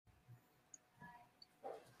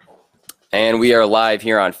And we are live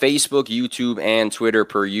here on Facebook, YouTube, and Twitter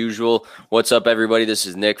per usual. What's up, everybody? This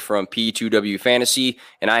is Nick from P2W Fantasy,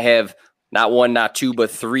 and I have not one, not two, but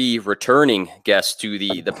three returning guests to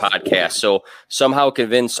the podcast. So somehow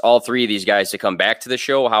convinced all three of these guys to come back to the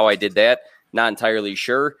show. How I did that, not entirely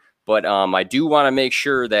sure. But I do want to make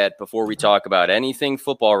sure that before we talk about anything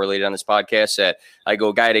football related on this podcast, that I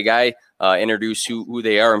go guy to guy, introduce who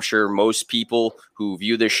they are. I'm sure most people who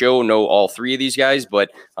view the show know all three of these guys,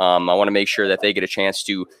 but I want to make sure that they get a chance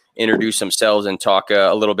to introduce themselves and talk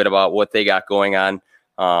a little bit about what they got going on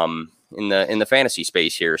in the fantasy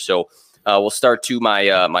space here. So we'll start to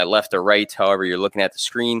my left or right, however you're looking at the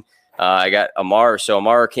screen. I got Amar. So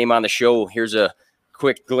Amar came on the show. Here's a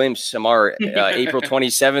quick glimpse. Amar, April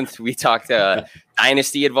 27th, we talked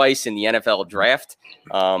dynasty advice in the NFL draft.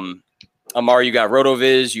 Amar, you got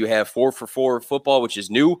RotoViz. You have 4for4 football, which is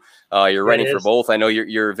new. You're writing for both. I know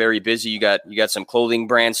you're very busy. You got some clothing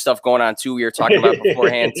brand stuff going on too. We were talking about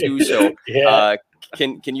beforehand too. So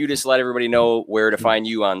can you just let everybody know where to find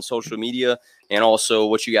you on social media and also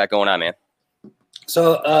what you got going on, man?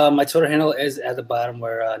 So my Twitter handle is at the bottom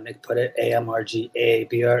where Nick put it,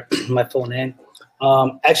 AMRGABR, my full name.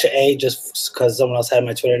 Actually, A, just because someone else had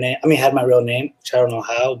my Twitter name. I mean, had my real name, which I don't know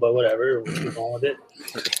how, but whatever. We'll keep going with it.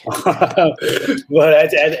 But I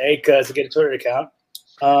had to add A to get a Twitter account.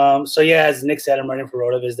 So, yeah, as Nick said, I'm writing for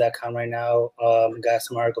rotoviz.com right now. Got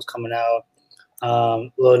some articles coming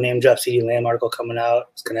out. Little name drop CD Lamb article coming out.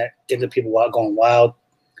 It's going to get the people going wild.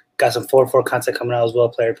 Got some 4-4 content coming out as well,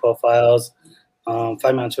 player profiles. Find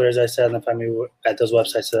me on Twitter, as I said, and then find me at those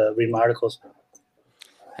websites to read my articles.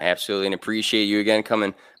 Absolutely, and appreciate you again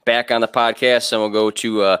coming back on the podcast. And we'll go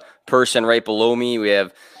to a person right below me. We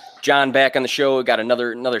have John back on the show. We got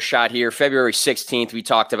another shot here. February 16th, we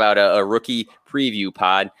talked about a rookie preview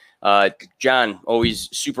pod. John, always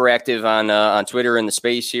super active on Twitter in the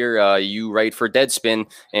space here. You write for Deadspin,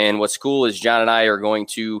 and what's cool is John and I are going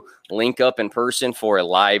to link up in person for a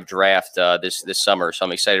live draft this summer. So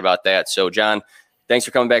I'm excited about that. So, John, thanks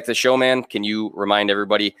for coming back to the show, man. Can you remind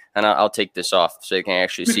everybody, and I'll take this off so you can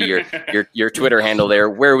actually see your Twitter handle there,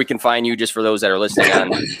 where we can find you, just for those that are listening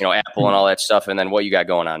on Apple and all that stuff, and then what you got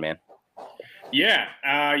going on, man.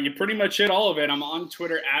 Yeah, you pretty much hit all of it. I'm on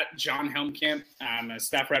Twitter at John Helmkamp. I'm a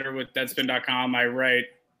staff writer with Deadspin.com. I write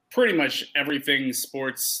pretty much everything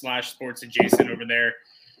sports/sports adjacent over there.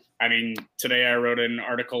 I mean, today I wrote an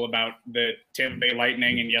article about the Tampa Bay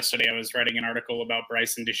Lightning, and yesterday I was writing an article about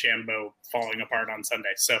Bryson DeChambeau falling apart on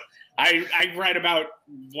Sunday. So I write about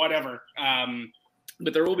whatever.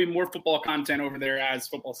 But there will be more football content over there as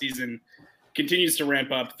football season continues to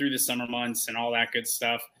ramp up through the summer months and all that good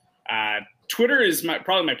stuff. Twitter is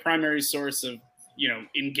probably my primary source of,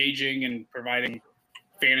 engaging and providing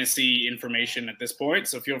fantasy information at this point.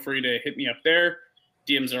 So feel free to hit me up there.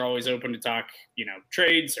 DMs are always open to talk,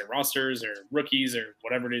 trades or rosters or rookies or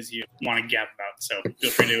whatever it is you want to gab about. So feel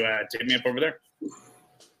free to hit me up over there.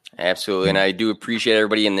 Absolutely, and I do appreciate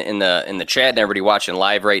everybody in the chat and everybody watching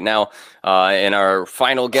live right now. And our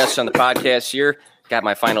final guest on the podcast here. Got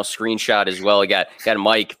my final screenshot as well. I got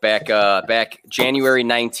Mike back January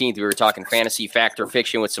 19th. We were talking fantasy, fact or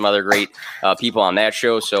fiction with some other great people on that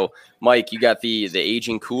show. So, Mike, you got the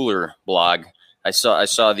Aging Cooler blog. I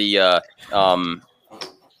saw the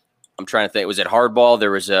I'm trying to think. Was it Hardball? There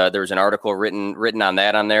was an article written on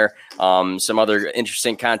that on there. Some other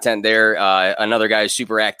interesting content there. Another guy who's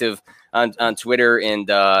super active on Twitter, and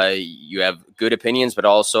you have good opinions, but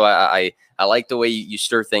also I like the way you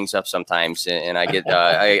stir things up sometimes, and I get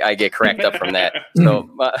I get cracked up from that. So,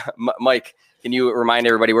 Mike, can you remind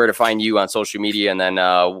everybody where to find you on social media, and then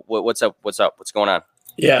what's up? What's going on?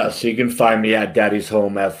 Yeah, so you can find me at Daddy's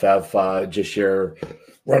Home FF, just your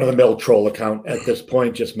run-of-the-mill troll account at this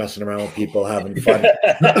point, just messing around with people, having fun.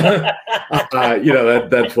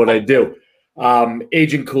 That's what I do.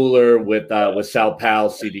 Agent Cooler with Sal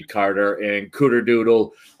Pal, CD Carter, and Cooter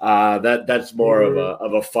Doodle. That's more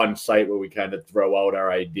of a fun site where we kind of throw out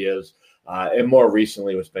our ideas. And more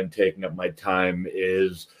recently, what's been taking up my time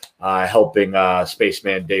is helping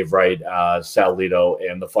Spaceman Dave Wright, Sal Lito,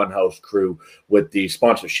 and the Funhouse crew with the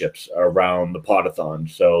sponsorships around the Podathon.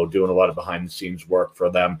 So doing a lot of behind-the-scenes work for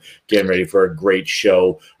them, getting ready for a great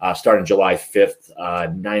show starting July 5th,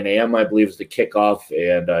 9 a.m., I believe, is the kickoff,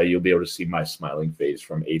 and you'll be able to see my smiling face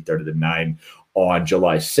from 8:30 to 9 on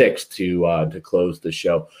July 6th to close the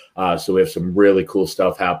show. So we have some really cool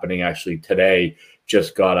stuff happening. Actually, today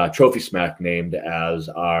just got Trophy Smack named as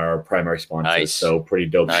our primary sponsor. Nice. So pretty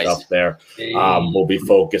dope stuff there. Hey. We'll be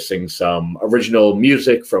focusing some original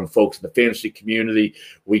music from folks in the fantasy community.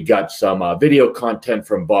 We got some video content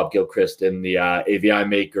from Bob Gilchrist and the AVI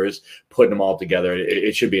makers, putting them all together.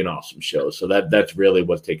 It should be an awesome show. So that's really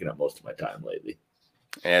what's taken up most of my time lately.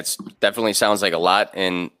 It definitely sounds like a lot.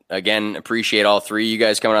 And again, appreciate all three of you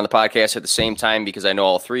guys coming on the podcast at the same time, because I know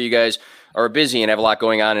all three of you guys are busy and have a lot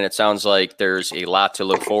going on. And it sounds like there's a lot to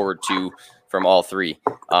look forward to from all three.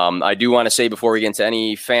 I do want to say before we get into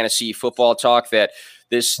any fantasy football talk that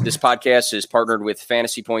this podcast is partnered with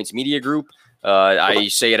Fantasy Points Media Group. I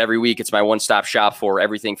say it every week. It's my one-stop shop for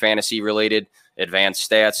everything fantasy related, advanced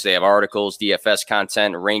stats. They have articles, DFS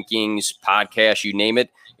content, rankings, podcasts, you name it.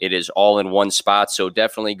 It is all in one spot. So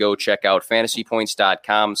definitely go check out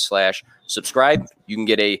fantasypoints.com/subscribe. You can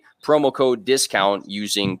get a promo code discount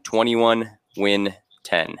using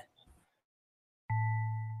 21win10.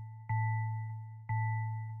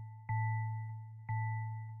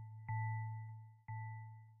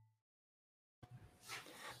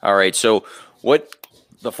 All right. So what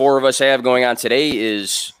the four of us have going on today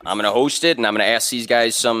is I'm going to host it, and I'm going to ask these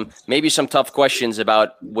guys maybe some tough questions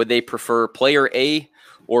about would they prefer player A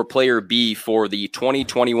or player B for the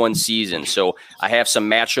 2021 season. So I have some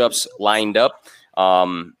matchups lined up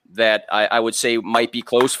that I would say might be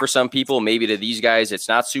close for some people. Maybe to these guys, it's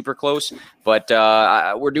not super close, but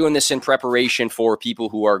we're doing this in preparation for people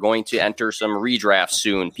who are going to enter some redrafts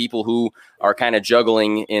soon, people who are kind of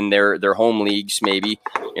juggling in their home leagues. Maybe,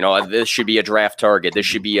 this should be a draft target. This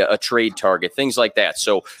should be a trade target, things like that.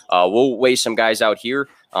 So we'll weigh some guys out here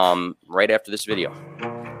right after this video.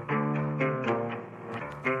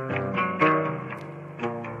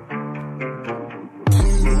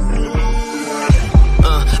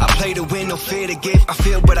 Play to win, no fear to give. I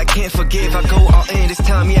feel, but I can't forgive. I go all in this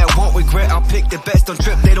time, yeah, I won't regret. I'll pick the best on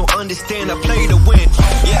trip, they don't understand. I play to win,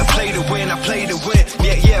 yeah, I play to win, I play to win.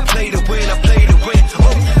 Yeah, I play to win, I play to win.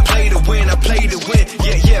 Oh, play to win, I play to win.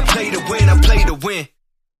 Yeah, play to win, I play to win.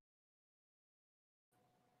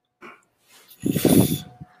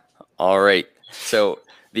 All right, so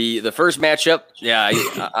the first matchup, yeah,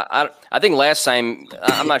 I think last time,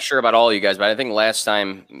 I'm not sure about all of you guys, but I think last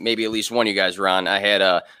time maybe at least one of you guys were on. I had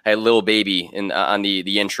Lil Baby on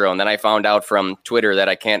the intro, and then I found out from Twitter that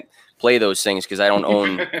I can't play those things because I don't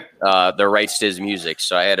own the rights to his music,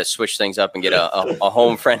 so I had to switch things up and get a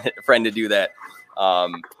home friend to do that.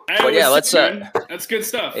 But yeah, let's. That's good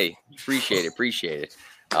stuff. Hey, appreciate it.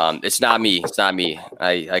 It's not me.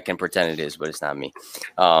 I can pretend it is, but it's not me.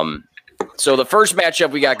 So the first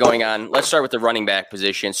matchup we got going on, let's start with the running back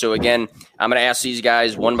position. So again, I'm going to ask these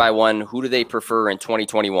guys one by one, who do they prefer in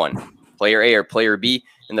 2021, player A or player B?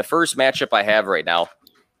 And the first matchup I have right now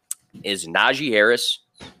is Najee Harris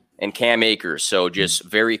and Cam Akers. So just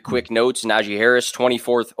very quick notes. Najee Harris,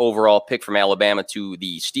 24th overall pick from Alabama to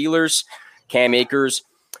the Steelers. Cam Akers,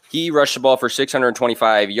 he rushed the ball for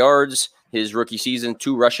 625 yards. His rookie season,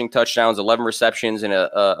 2 rushing touchdowns, 11 receptions, and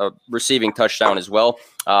a receiving touchdown as well.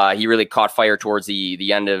 He really caught fire towards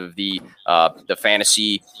the end of the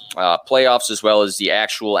fantasy playoffs as well as the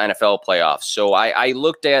actual NFL playoffs. So I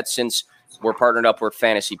looked at, since we're partnered up with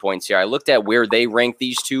Fantasy Points here, I looked at where they rank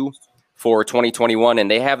these two for 2021, and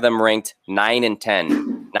they have them ranked 9 and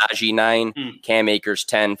 10. Najee 9, Cam Akers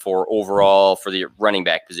 10 for overall for the running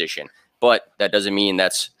back position. But that doesn't mean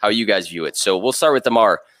that's how you guys view it. So we'll start with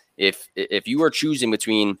Damar. If you are choosing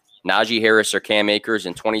between Najee Harris or Cam Akers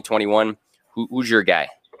in 2021, who's your guy?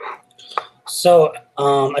 So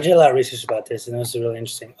I did a lot of research about this, and this is really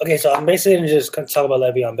interesting. Okay, so I'm basically going to just talk about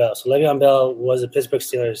Le'Veon Bell. So Le'Veon Bell was a Pittsburgh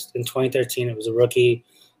Steelers in 2013. It was a rookie,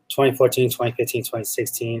 2014, 2015,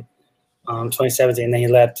 2016, 2017, and then he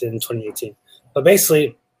left in 2018. But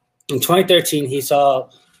basically, in 2013, he saw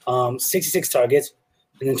 66 targets,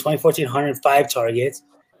 and in 2014, 105 targets.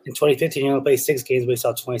 In 2015, he only played 6 games, but he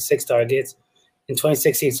saw 26 targets. In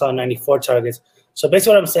 2016, he saw 94 targets. So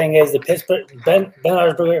basically what I'm saying is the Pittsburgh Ben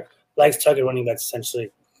Roethlisberger likes target running backs,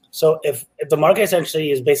 essentially. So if the market essentially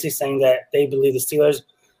is basically saying that they believe the Steelers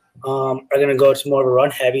are going to go to more of a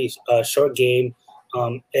run-heavy, short game,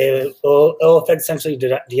 it'll affect essentially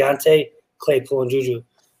Deontay, Claypool, and Juju.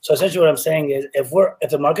 So essentially what I'm saying is if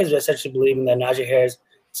the market is essentially believing that Najee Harris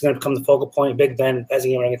is going to become the focal point, Big Ben, passing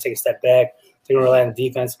game, we're going to take a step back, they're going to rely on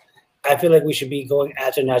defense, I feel like we should be going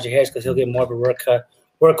after Najee Harris because he'll get more of a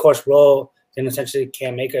workhorse role than essentially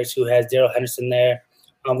Cam Akers, who has Darrell Henderson there.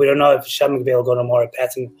 We don't know if Sean McVay will go to more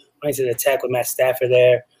passing running to the attack with Matt Stafford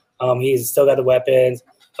there. He's still got the weapons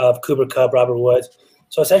of Cooper Kupp, Robert Woods.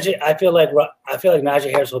 So essentially, I feel like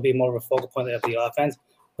Najee Harris will be more of a focal point of the offense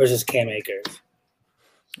versus Cam Akers.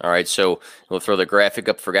 All right, so we'll throw the graphic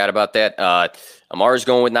up. Forgot about that. Amar's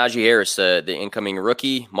going with Najee Harris, the incoming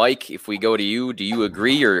rookie. Mike, if we go to you, do you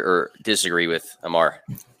agree or disagree with Amar?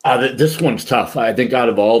 This one's tough. I think out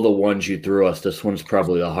of all the ones you threw us, this one's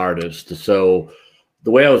probably the hardest. So the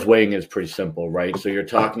way I was weighing it is pretty simple, right? So you're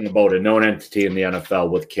talking about a known entity in the NFL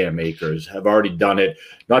with Cam Akers, have already done it,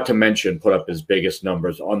 not to mention put up his biggest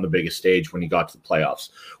numbers on the biggest stage when he got to the playoffs.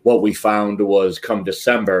 What we found was come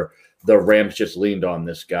December, the Rams just leaned on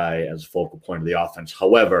this guy as a focal point of the offense.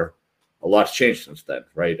 However, a lot's changed since then,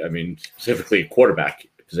 right? I mean, specifically quarterback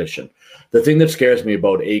position. The thing that scares me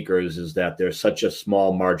about Akers is that there's such a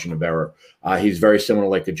small margin of error. He's very similar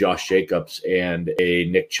like a Josh Jacobs and a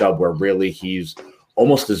Nick Chubb, where really he's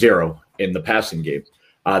almost a zero in the passing game.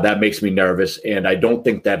 That makes me nervous, and I don't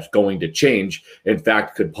think that's going to change. In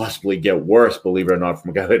fact, could possibly get worse, believe it or not,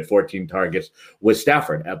 from a guy who had 14 targets with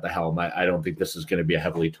Stafford at the helm. I don't think this is going to be a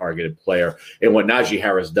heavily targeted player. And what Najee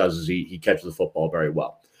Harris does is he catches the football very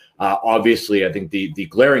well. Obviously, I think the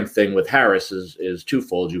glaring thing with Harris is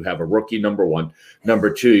twofold. You have a rookie, number one.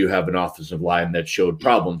 Number two, you have an offensive line that showed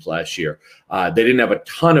problems last year. They didn't have a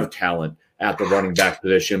ton of talent at the running back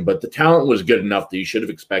position, but the talent was good enough that you should have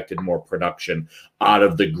expected more production out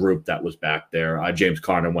of the group that was back there. James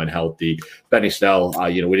Conner went healthy. Benny Snell,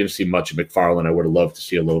 we didn't see much of McFarland. I would have loved to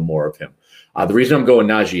see a little more of him. The reason I'm going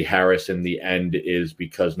Najee Harris in the end is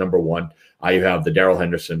because, number one, you have the Darrell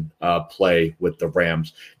Henderson play with the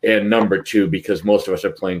Rams. And number two, because most of us are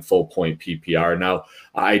playing full point PPR. Now,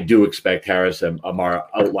 I do expect Harris, and Amar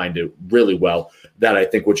outlined it really well, that I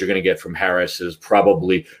think what you're going to get from Harris is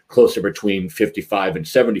probably closer between 55 and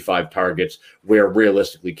 75 targets, where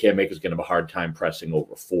realistically Cam Akers is going to have a hard time pressing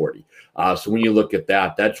over 40. So when you look at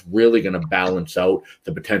that, that's really going to balance out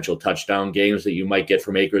the potential touchdown games that you might get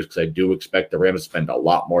from Akers, because I do expect the Rams to spend a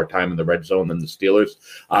lot more time in the red zone than the Steelers.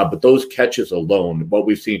 But those catches alone, what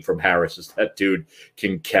we've seen from Harris is that dude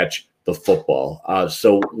can catch the football.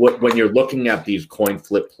 So when you're looking at these coin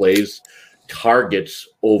flip plays, targets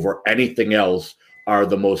over anything else are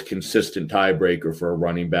the most consistent tiebreaker for a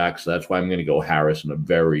running back. So that's why I'm going to go Harris in a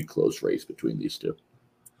very close race between these two.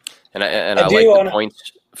 And I like the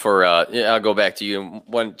points for I'll go back to you.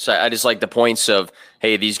 I just like the points of,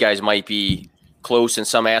 hey, these guys might be close in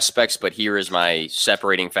some aspects, but here is my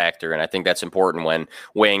separating factor. And I think that's important when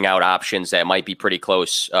weighing out options that might be pretty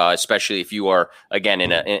close, especially if you are, again,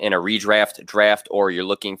 in a redraft draft, or you're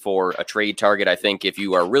looking for a trade target. I think if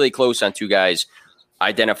you are really close on two guys,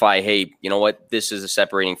 identify, hey, you know what, this is a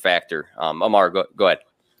separating factor. Amar, go ahead.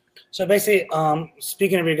 So basically,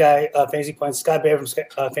 speaking of your guy, Fantasy Points, Scott Bair from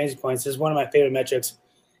Fantasy Points is one of my favorite metrics.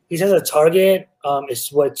 He says a target is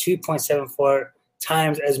 2.74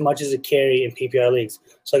 times as much as a carry in PPR leagues.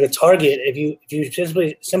 So like a target, if you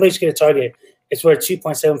somebody just get a target, it's worth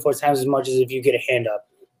 2.74 times as much as if you get a hand up.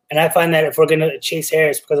 And I find that if we're going to chase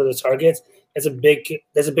Harris because of the targets, that's a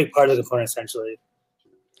big part of the component essentially.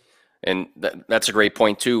 And that's a great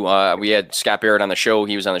point, too. We had Scott Barrett on the show.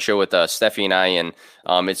 He was on the show with Steffi and I, and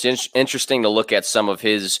it's interesting to look at some of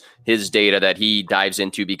his data that he dives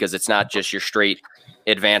into, because it's not just your straight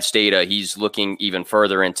advanced data. He's looking even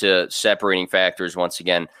further into separating factors. Once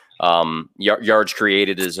again, yards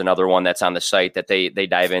created is another one that's on the site that they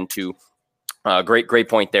dive into. Great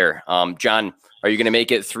point there. John, are you going to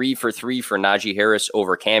make it 3 for 3 for Najee Harris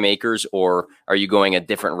over Cam Akers, or are you going a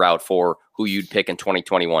different route for who you'd pick in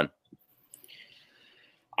 2021?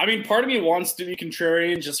 I mean, part of me wants to be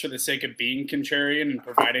contrarian just for the sake of being contrarian and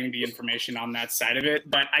providing the information on that side of it,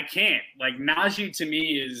 but I can't. Like, Najee to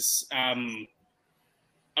me is a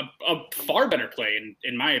far better play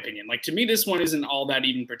in my opinion. Like, to me, this one isn't all that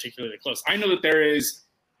even particularly close. I know that there is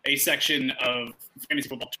a section of fantasy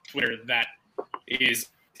football Twitter that is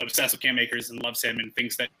obsessed with Cam Akers and loves him and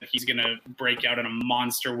thinks that he's going to break out in a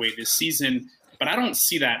monster way this season, but I don't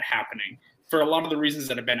see that happening for a lot of the reasons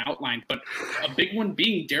that have been outlined, but a big one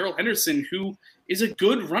being Darrell Henderson, who is a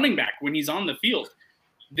good running back when he's on the field.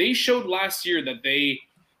 They showed last year that they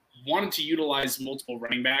wanted to utilize multiple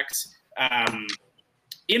running backs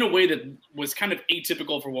in a way that was kind of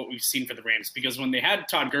atypical for what we've seen for the Rams, because when they had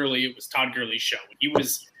Todd Gurley, it was Todd Gurley's show. He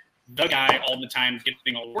was the guy all the time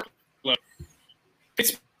getting all the work.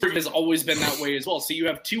 Pittsburgh has always been that way as well. So you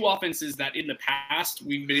have two offenses that in the past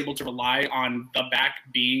we've been able to rely on the back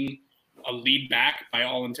being a lead back by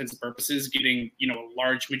all intents and purposes, getting, a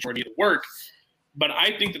large majority of the work. But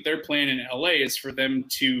I think that their plan in LA is for them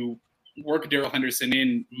to work Darrell Henderson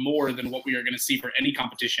in more than what we are going to see for any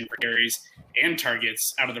competition for carries and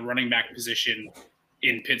targets out of the running back position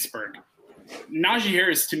in Pittsburgh. Najee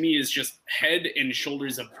Harris to me is just head and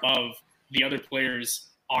shoulders above the other players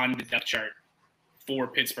on the depth chart for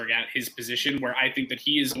Pittsburgh at his position, where I think that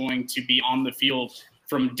he is going to be on the field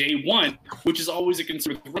from day one, which is always a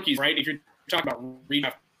concern with rookies, right? If you're talking about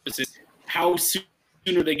redraft purposes, how soon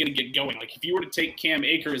are they going to get going? Like if you were to take Cam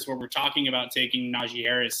Akers, where we're talking about taking Najee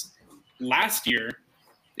Harris last year,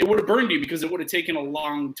 it would have burned you because it would have taken a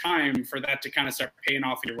long time for that to kind of start paying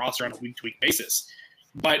off in your roster on a week-to-week basis.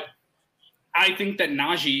 But I think that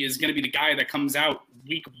Najee is going to be the guy that comes out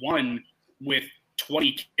week one with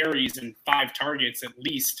 20 carries and 5 targets at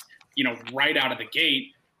least, right out of the gate,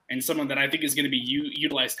 and someone that I think is going to be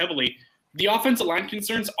utilized heavily. The offensive line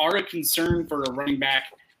concerns are a concern for a running back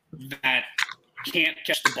that can't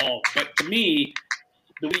catch the ball. But to me,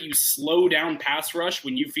 the way you slow down pass rush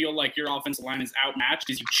when you feel like your offensive line is outmatched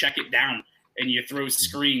is you check it down and you throw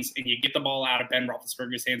screens and you get the ball out of Ben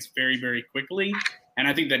Roethlisberger's hands very, very quickly. And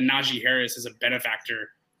I think that Najee Harris is a benefactor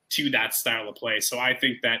to that style of play. So I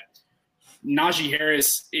think that Najee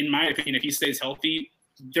Harris, in my opinion, if he stays healthy,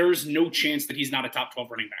 there's no chance that he's not a top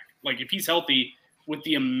 12 running back. Like if he's healthy with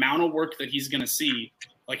the amount of work that he's going to see,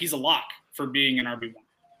 like he's a lock for being an RB1.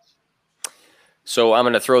 So I'm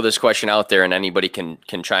going to throw this question out there, and anybody can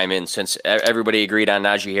chime in since everybody agreed on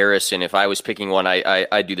Najee Harris. And if I was picking one,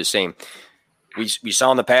 I'd do the same. We saw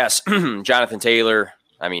in the past Jonathan Taylor,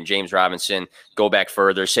 James Robinson, go back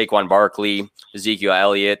further, Saquon Barkley, Ezekiel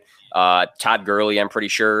Elliott, Todd Gurley, I'm pretty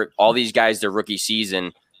sure. All these guys, their rookie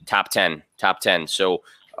season, top 10. So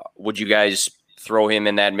would you guys throw him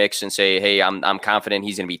in that mix and say, hey, I'm confident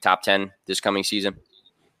he's going to be top 10 this coming season?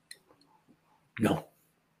 No.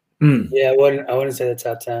 Yeah, I wouldn't say the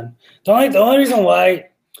top 10. The only reason why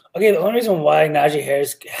Najee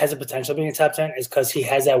Harris has a potential of being a top 10 is because he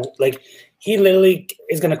has that, he literally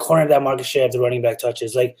is going to corner that market share of the running back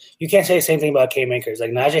touches. You can't say the same thing about Cam Akers.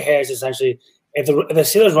 Najee Harris essentially, if the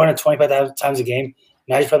Steelers run it 25 times a game,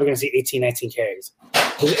 Najee's probably going to see 18, 19 carries.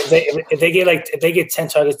 If they get 10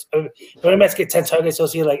 targets, running backs get 10 targets, they'll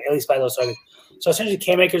see at least 5 of those targets. So essentially,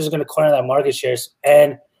 Cam Akers is going to corner that market shares.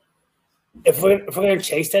 And if we're going to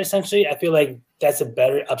chase that, essentially, I feel like that's a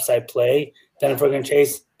better upside play than if we're going to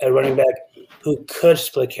chase a running back who could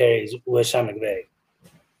split carries with Sean McVay.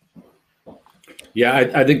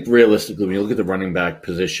 Yeah, I think realistically, when you look at the running back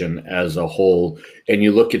position as a whole, and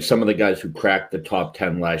you look at some of the guys who cracked the top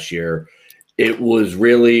 10 last year, it was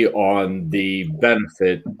really on the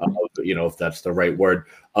benefit of, if that's the right word,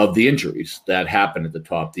 of the injuries that happened at the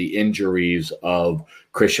top. The injuries of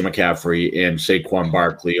Christian McCaffrey and Saquon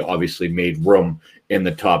Barkley obviously made room in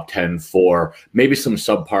the top 10 for maybe some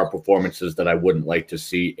subpar performances that I wouldn't like to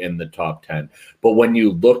see in the top 10. But when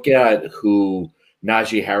you look at who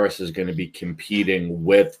Najee Harris is going to be competing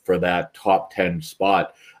with for that top 10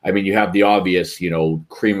 spot, you have the obvious,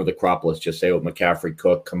 cream of the crop, let's just say, with McCaffrey,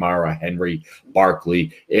 Cook, Kamara, Henry,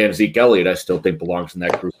 Barkley, and Zeke Elliott, I still think belongs in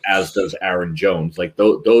that group, as does Aaron Jones.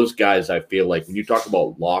 Those guys, I feel like when you talk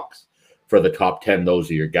about locks for the top 10, those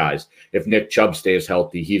are your guys. If Nick Chubb stays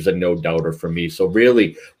healthy, he's a no-doubter for me. So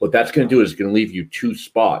really what that's going to do is going to leave you 2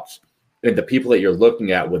 spots. And the people that you're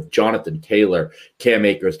looking at with Jonathan Taylor, Cam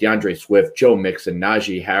Akers, DeAndre Swift, Joe Mixon,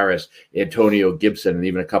 Najee Harris, Antonio Gibson, and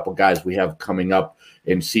even a couple guys we have coming up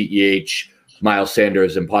in CEH, Miles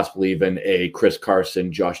Sanders, and possibly even a Chris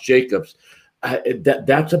Carson, Josh Jacobs.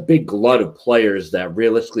 That's a big glut of players that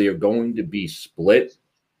realistically are going to be split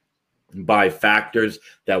by factors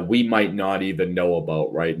that we might not even know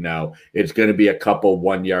about right now. It's going to be a couple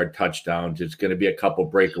 1-yard touchdowns. It's going to be a couple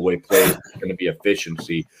breakaway plays. It's going to be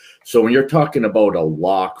efficiency. So when you're talking about a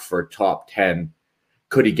lock for top 10,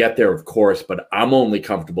 could he get there? Of course, but I'm only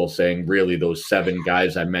comfortable saying really those 7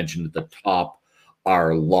 guys I mentioned at the top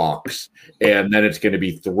are locks. And then it's going to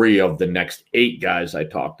be 3 of the next 8 guys I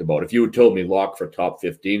talked about. If you had told me lock for top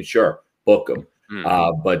 15, sure, book them.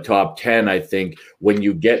 But top 10, I think when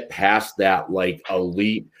you get past that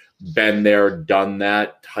elite, been there, done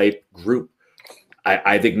that type group,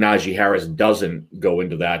 I think Najee Harris doesn't go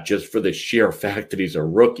into that just for the sheer fact that he's a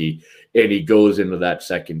rookie and he goes into that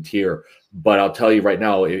second tier. But I'll tell you right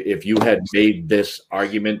now, if you had made this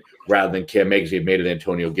argument rather than Cam Akers, you made it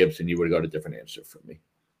Antonio Gibson, you would have got a different answer from me.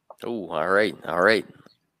 Oh, all right.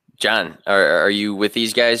 John, are you with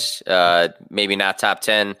these guys? Maybe not top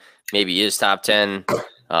 10, maybe is top 10,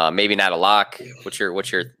 maybe not a lock. What's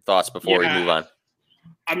your thoughts before we move on?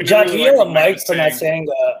 Jack, you yell at Mike for not saying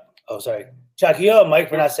Jack, you yell at Mike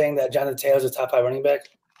for not saying that Jonathan Taylor's a top 5 running back.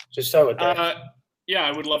 Just start with that. Yeah,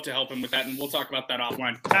 I would love to help him with that, and we'll talk about that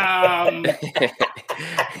offline.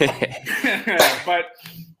 But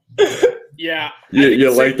Yeah.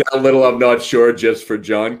 You like that little I'm not sure just for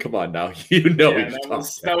John? Come on now. You know yeah,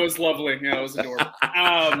 that was lovely. Yeah, that was adorable.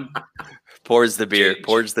 Pours the beer.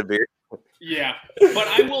 Yeah. But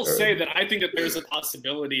I will say that I think that there's a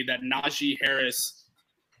possibility that Najee Harris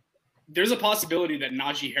has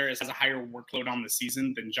a higher workload on the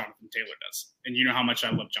season than Jonathan Taylor does. And you know how much I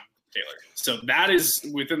love Jonathan Taylor. So that is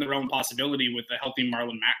within the realm possibility with the healthy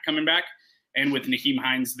Marlon Mack coming back and with Nyheim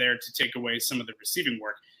Hines there to take away some of the receiving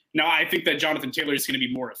work. Now, I think that Jonathan Taylor is going to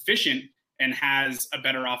be more efficient and has a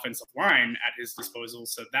better offensive line at his disposal,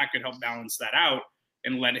 so that could help balance that out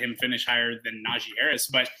and let him finish higher than Najee Harris.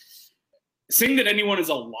 But saying that anyone is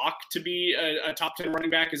a lock to be a top 10 running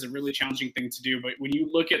back is a really challenging thing to do. But when you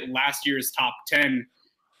look at last year's top 10,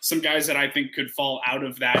 some guys that I think could fall out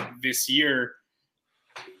of that this year,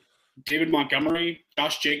 David Montgomery,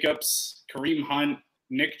 Josh Jacobs, Kareem Hunt,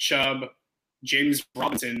 Nick Chubb, James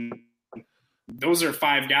Robinson. Those are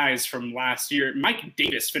 5 guys from last year. Mike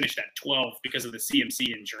Davis finished at 12 because of the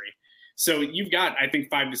CMC injury. So you've got, I think,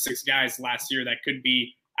 5 to 6 guys last year that could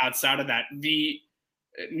be outside of that.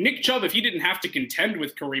 Nick Chubb, if he didn't have to contend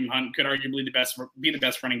with Kareem Hunt, could arguably be the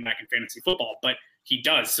best running back in fantasy football, but he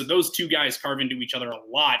does. So those 2 guys carve into each other a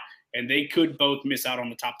lot, and they could both miss out on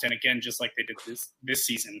the top 10 again, just like they did this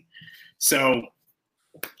season. So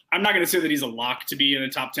I'm not going to say that he's a lock to be in the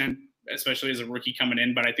top 10, especially as a rookie coming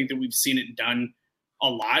in, but I think that we've seen it done a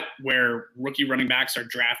lot where rookie running backs are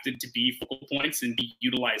drafted to be focal points and be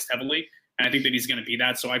utilized heavily. And I think that he's going to be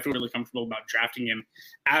that. So I feel really comfortable about drafting him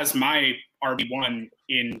as my RB1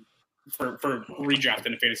 for redraft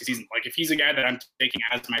in a fantasy season. Like if he's a guy that I'm taking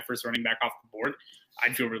as my first running back off the board,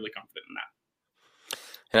 I'd feel really confident in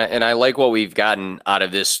that. And I like what we've gotten out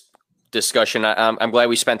of this discussion. I'm glad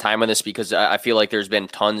we spent time on this because I feel like there's been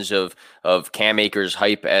tons of Cam Akers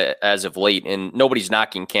hype as of late, and nobody's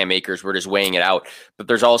knocking Cam Akers. We're just weighing it out. But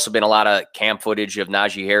there's also been a lot of camp footage of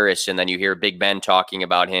Najee Harris, and then you hear Big Ben talking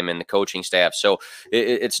about him and the coaching staff. So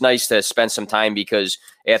it's nice to spend some time because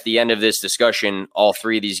at the end of this discussion, all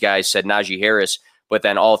 3 of these guys said Najee Harris, but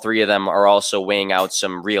then all 3 of them are also weighing out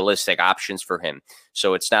some realistic options for him.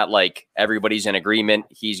 So it's not like everybody's in agreement.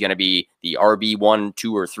 He's going to be the RB1,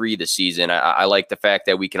 2, or 3 this season. I like the fact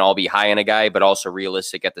that we can all be high on a guy, but also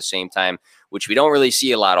realistic at the same time, which we don't really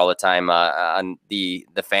see a lot all the time on the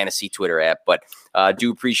fantasy Twitter app. But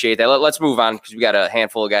do appreciate that. Let's move on because we got a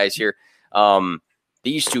handful of guys here.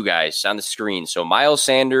 These 2 guys on the screen. So Miles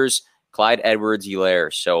Sanders, Clyde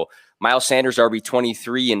Edwards-Helaire. So Miles Sanders,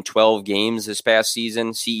 RB23 in 12 games this past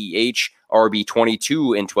season. CEH,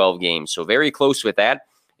 RB22 in 12 games. So very close with that.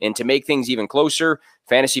 And to make things even closer,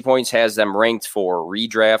 Fantasy Points has them ranked for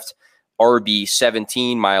redraft.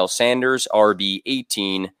 RB17, Miles Sanders.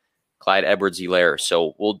 RB18, Clyde Edwards-Helaire.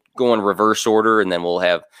 So we'll go in reverse order, and then we'll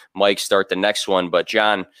have Mike start the next one. But,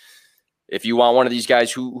 John, if you want one of these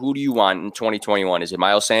guys, who do you want in 2021? Is it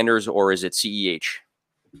Miles Sanders or is it CEH?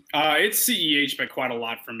 It's CEH by quite a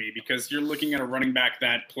lot for me because you're looking at a running back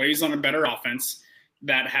that plays on a better offense,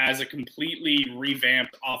 that has a completely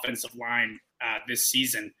revamped offensive line this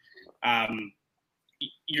season. The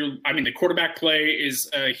quarterback play is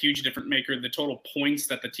a huge difference maker. The total points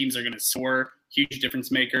that the teams are going to score, huge difference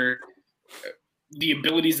maker. The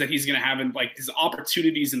abilities that he's going to have in like his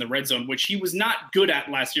opportunities in the red zone, which he was not good at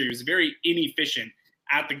last year. He was very inefficient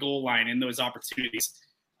at the goal line in those opportunities.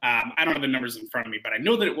 I don't have the numbers in front of me, but I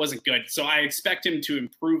know that it wasn't good. So I expect him to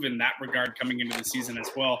improve in that regard coming into the season as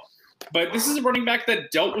well. But this is a running back that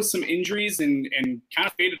dealt with some injuries and kind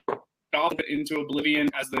of faded off into oblivion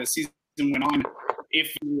as the season went on,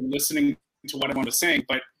 if you were listening to what everyone was saying.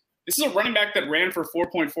 But this is a running back that ran for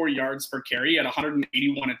 4.4 yards per carry at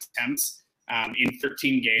 181 attempts in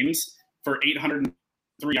 13 games for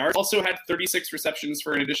 803 yards. Also had 36 receptions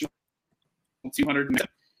for an additional 200.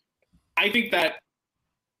 I think that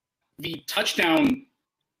the touchdown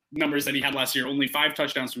numbers that he had last year, only 5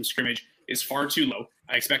 touchdowns from scrimmage, is far too low.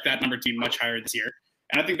 I expect that number to be much higher this year.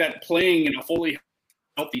 And I think that playing in a fully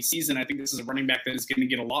healthy season, I think this is a running back that is going to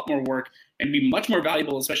get a lot more work and be much more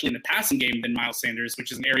valuable, especially in the passing game, than Miles Sanders,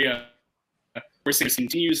 which is an area where Sanders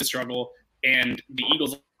continues to struggle. And the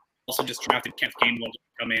Eagles also just drafted Kenneth Gainwell to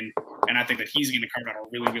come in. And I think that he's going to carve out a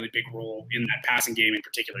really, really big role in that passing game in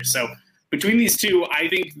particular. So between these 2, I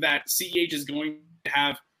think that CEH is going to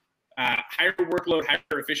have higher workload, higher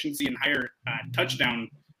efficiency, and higher touchdown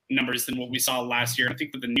numbers than what we saw last year. I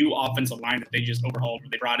think that the new offensive line that they just overhauled,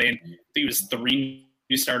 they brought in, I think it was 3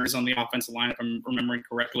 new starters on the offensive line, if I'm remembering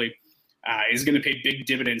correctly, is going to pay big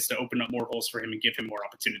dividends to open up more holes for him and give him more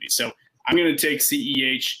opportunities. So I'm going to take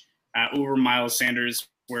CEH over Miles Sanders,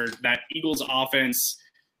 where that Eagles offense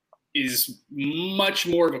is much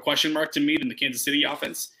more of a question mark to me than the Kansas City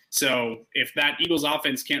offense. So if that Eagles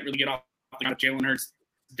offense can't really get off the ground, Jalen Hurts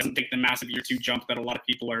doesn't take the massive year 2 jump that a lot of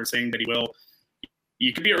people are saying that he will,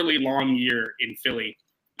 you could be a really long year in Philly,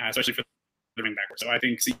 especially for the running back. So I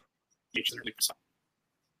think CEH is really precise.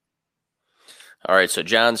 All right, so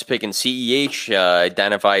John's picking CEH,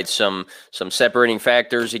 identified some separating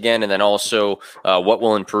factors again, and then also what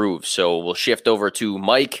will improve. So we'll shift over to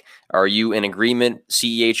Mike. Are you in agreement,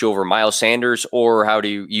 CEH over Miles Sanders, or how do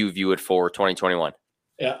you view it for 2021?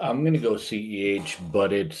 Yeah, I'm going to go CEH,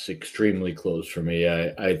 but it's extremely close for me.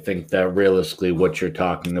 I think that realistically what you're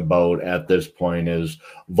talking about at this point is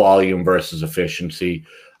volume versus efficiency.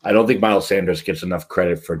 I don't think Miles Sanders gets enough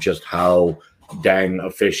credit for just how dang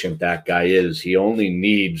efficient that guy is. He only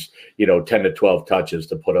needs, 10 to 12 touches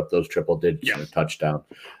to put up those triple digits in a touchdown.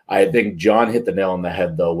 I think John hit the nail on the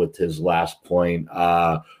head, though, with his last point.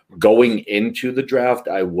 Going into the draft,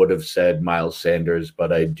 I would have said Miles Sanders,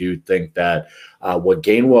 but I do think that what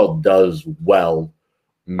Gainwell does well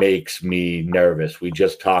makes me nervous. We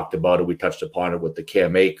just talked about it. We touched upon it with the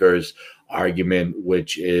Cam Akers argument,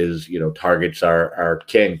 which is, targets are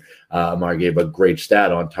king. Amar gave a great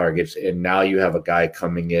stat on targets, and now you have a guy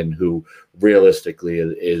coming in who realistically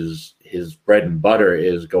is his bread and butter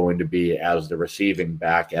is going to be as the receiving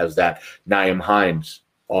back, as that Nyheim Hines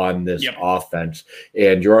on this offense.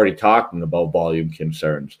 And you're already talking about volume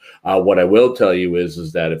concerns. What I will tell you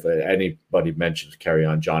is that if anybody mentions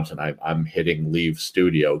Kerryon Johnson, I'm hitting leave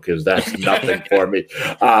studio, because that's nothing for me.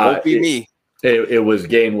 Won't be me. It was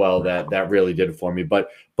Gainwell that really did it for me, but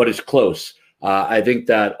it's close. I think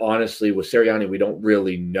that honestly with Sirianni, we don't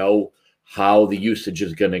really know how the usage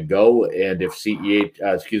is going to go. And if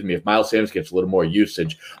if Miles Sanders gets a little more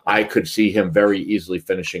usage, I could see him very easily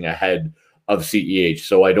finishing ahead of CEH.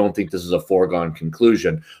 So I don't think this is a foregone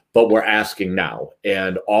conclusion, but we're asking now.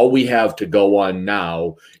 And all we have to go on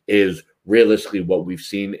now is realistically what we've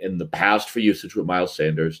seen in the past for usage with Miles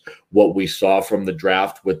Sanders, what we saw from the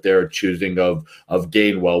draft with their choosing of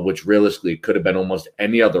Gainwell, which realistically could have been almost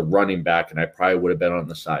any other running back, and I probably would have been on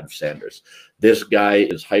the side of Sanders. This guy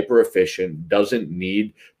is hyper efficient, doesn't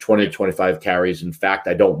need 20 to 25 carries. In fact,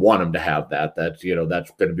 I don't want him to have that. That's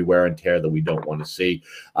going to be wear and tear that we don't want to see.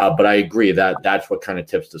 But I agree that's what kind of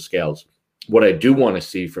tips the scales. What I do want to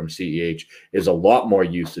see from CEH is a lot more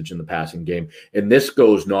usage in the passing game. And this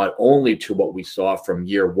goes not only to what we saw from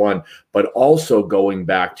year 1, but also going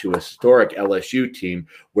back to a historic LSU team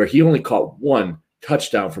where he only caught 1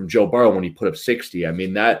 touchdown from Joe Burrow when he put up 60. I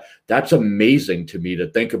mean, that's amazing to me to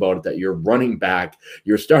think about it, that your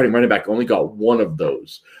starting running back only got 1 of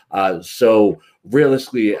those. So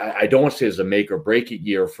realistically, I don't want to say it's a make or break it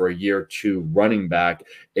year for a year 2 running back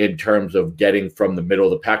in terms of getting from the middle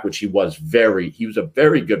of the pack, which he was a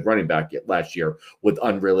very good running back last year with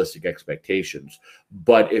unrealistic expectations.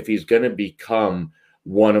 But if he's going to become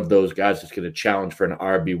one of those guys that's going to challenge for an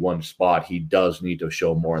RB1 spot, he does need to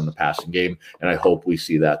show more in the passing game. And I hope we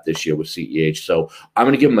see that this year with CEH. So I'm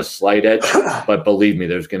going to give him a slight edge, but believe me,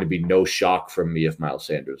 there's going to be no shock from me if Miles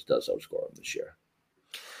Sanders does outscore him this year.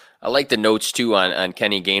 I like the notes too on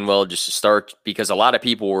Kenny Gainwell just to start, because a lot of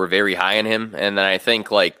people were very high on him. And then I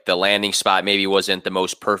think like the landing spot maybe wasn't the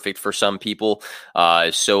most perfect for some people.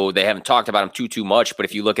 So they haven't talked about him too much. But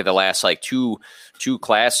if you look at the last like two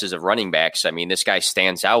classes of running backs, I mean, this guy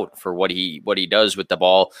stands out for what he does with the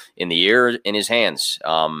ball in the air, in his hands.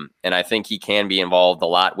 And I think he can be involved a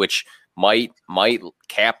lot, which might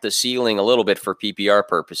cap the ceiling a little bit for PPR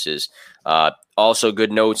purposes. Also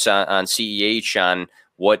good notes on CEH on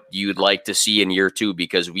what you'd like to see in year 2,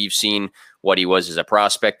 because we've seen what he was as a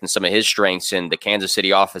prospect and some of his strengths in the Kansas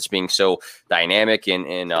City offense being so dynamic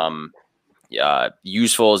and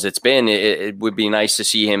useful as it's been. It would be nice to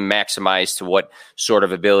see him maximize to what sort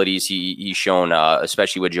of abilities he's shown,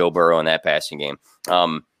 especially with Joe Burrow in that passing game.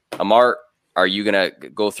 Amar, are you going to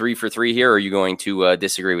go 3 for 3 here, or are you going to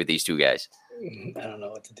disagree with these two guys? I don't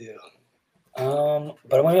know what to do. But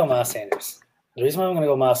I'm going to go Miles Sanders. The reason why I'm going to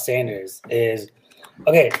go Miles Sanders is,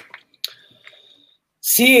 okay,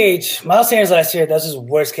 Miles Sanders last year, that's his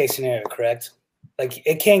worst case scenario, correct? Like,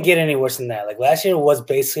 it can't get any worse than that. Like, last year was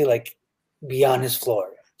basically like beyond his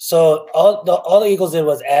floor. So all the Eagles did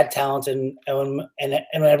was add talent and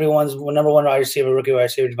everyone's number 1 rookie wide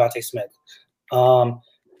receiver, Devontae Smith.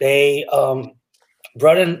 They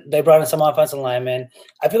brought in some offensive linemen.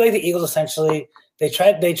 I feel like the Eagles essentially they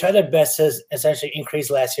tried their best to essentially increase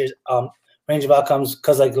last year's range of outcomes,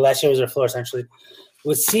 because like last year was their floor essentially.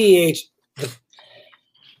 With CEH,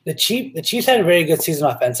 the Chiefs had a very good season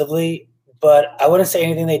offensively, but I wouldn't say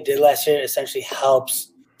anything they did last year essentially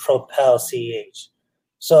helps propel CEH.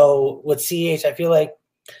 So with CEH, I feel like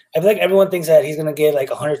everyone thinks that he's gonna get like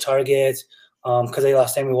 100 targets because they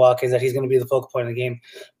lost Sammy Watkins, that he's going to be the focal point of the game.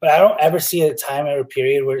 But I don't ever see a time or a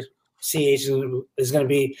period where CH is going to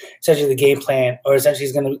be essentially the game plan, or essentially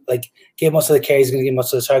he's going to like get most of the carries, he's going to get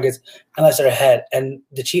most of the targets, unless they're ahead. And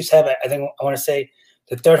the Chiefs have, I think, I want to say,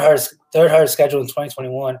 the third hardest schedule in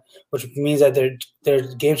 2021, which means that their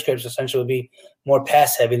game scripts essentially will be more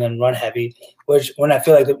pass heavy than run heavy. Which when I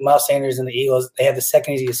feel like the Miles Sanders and the Eagles, they have the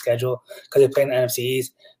second easiest schedule because they play in the NFC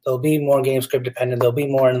East. There'll be more game script dependent. There'll be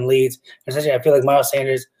more in leads. Essentially, I feel like Miles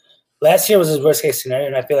Sanders last year was his worst case scenario,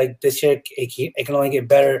 and I feel like this year it can only get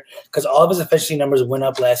better because all of his efficiency numbers went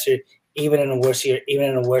up last year, even in a worse year, even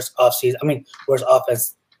in a worse offseason. I mean, worse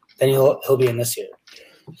offense than he'll be in this year.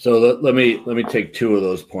 So let me take two of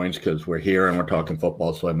those points because we're here and we're talking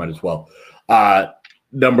football, so I might as well.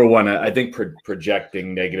 Number one, I think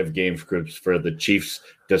projecting negative game scripts for the Chiefs,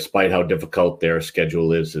 despite how difficult their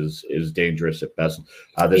schedule is dangerous at best.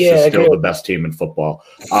 This is still the best team in football.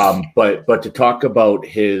 But to talk about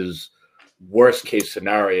his worst case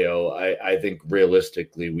scenario, I think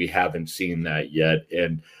realistically we haven't seen that yet,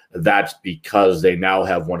 and that's because they now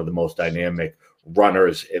have one of the most dynamic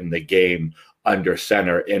runners in the game under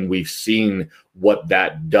center, and we've seen what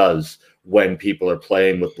that does when people are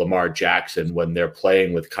playing with Lamar Jackson, when they're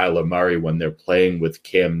playing with Kyler Murray, when they're playing with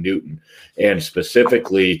Cam Newton, and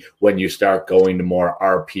specifically when you start going to more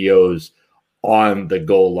RPOs on the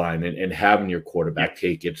goal line and having your quarterback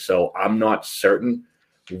take it. So I'm not certain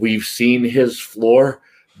we've seen his floor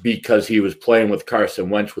because he was playing with Carson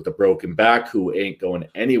Wentz with a broken back who ain't going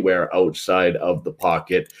anywhere outside of the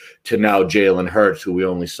pocket to now Jalen Hurts, who we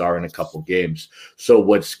only saw in a couple games. So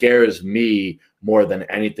what scares me more than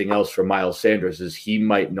anything else for Miles Sanders is he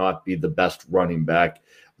might not be the best running player,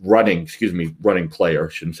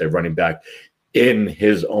 shouldn't say running back, in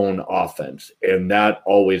his own offense. And that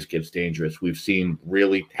always gets dangerous. We've seen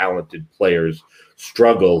really talented players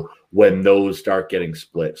struggle when those start getting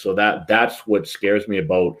split. So that's what scares me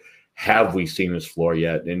about, have we seen his floor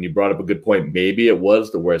yet? And you brought up a good point. Maybe it was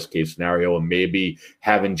the worst case scenario, and maybe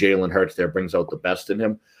having Jalen Hurts there brings out the best in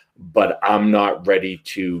him. But I'm not ready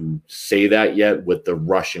to say that yet with the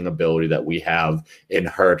rushing ability that we have in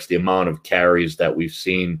Hurts, the amount of carries that we've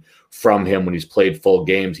seen from him when he's played full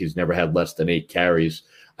games. He's never had less than 8 carries.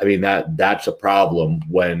 I mean, that's a problem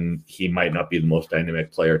when he might not be the most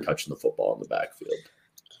dynamic player touching the football in the backfield.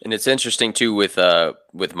 And it's interesting too with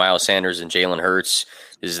Miles Sanders and Jalen Hurts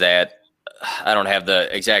is that I don't have the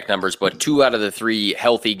exact numbers, but 2 out of the 3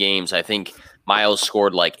 healthy games, I think Miles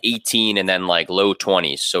scored like 18 and then like low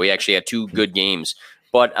 20s. So he actually had 2 good games.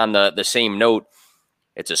 But on the same note,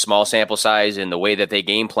 it's a small sample size, and the way that they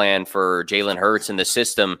game plan for Jalen Hurts in the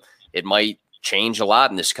system, it might change a lot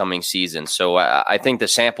in this coming season. So I think the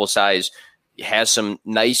sample size has some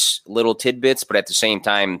nice little tidbits, but at the same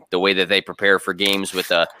time, the way that they prepare for games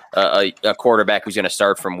with a quarterback who's going to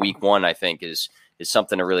start from week 1, I think is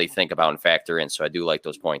something to really think about and factor in. So I do like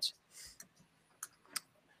those points.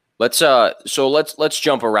 Let's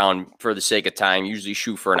jump around for the sake of time. Usually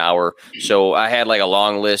shoot for an hour. So I had like a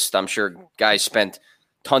long list. I'm sure guys spent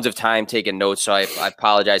tons of time taking notes, so I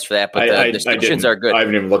apologize for that. But the descriptions are good. I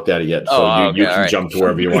haven't even looked at it yet, so you can jump to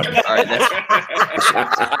wherever you want. All right,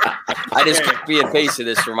 I just copy and pasted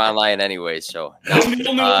this from online anyway. So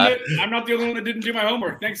I'm not the only one that didn't do my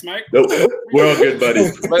homework. Thanks, Mike. Nope, we're all good, buddy.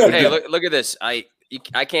 Hey, look at this. I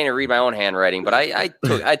can't even read my own handwriting, but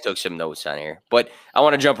I took some notes on here. But I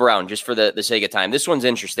want to jump around just for the sake of time. This one's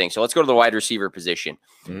interesting. So let's go to the wide receiver position.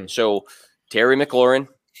 Mm-hmm. So Terry McLaurin.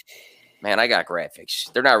 Man, I got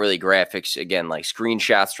graphics. They're not really graphics. Again, like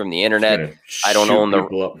screenshots from the internet. I don't own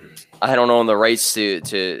the rights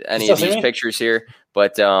to any of these pictures here.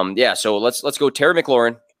 But yeah, so let's go. Terry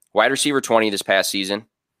McLaurin, wide receiver 20 this past season.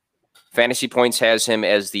 Fantasy Points has him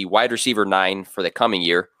as the wide receiver 9 for the coming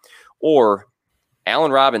year. Or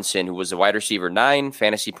Allen Robinson, who was the wide receiver 9.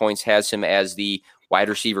 Fantasy Points has him as the wide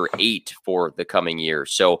receiver 8 for the coming year.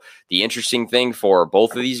 So the interesting thing for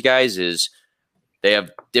both of these guys is they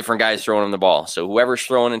have different guys throwing them the ball. So whoever's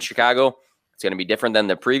throwing in Chicago, it's going to be different than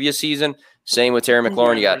the previous season. Same with Terry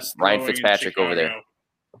McLaurin. You got Ryan Fitzpatrick over there.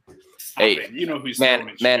 Hey, you know who's throwing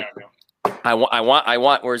in Chicago. I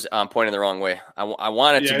want. Where's I'm pointing the wrong way. I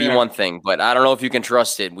want it to be one thing, but I don't know if you can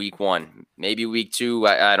trust it. Week 1, maybe week 2.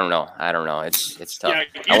 I don't know. It's tough. Yeah,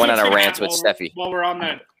 I went on a rant with Steffi. While we're on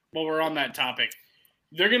that topic.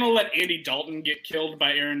 They're going to let Andy Dalton get killed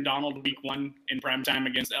by Aaron Donald week 1 in primetime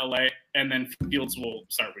against LA, and then Fields will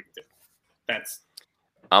start week 2. That's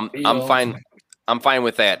I'm fine. I'm fine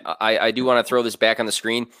with that. I do want to throw this back on the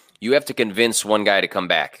screen. You have to convince one guy to come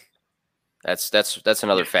back. That's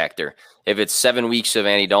another factor. If it's 7 weeks of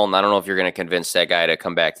Andy Dalton, I don't know if you're going to convince that guy to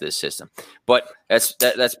come back to this system. But that's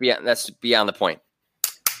beyond the point.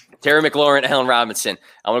 Terry McLaurin, Allen Robinson.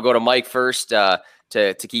 I'm going to go to Mike first to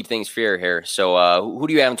keep things fair here. So who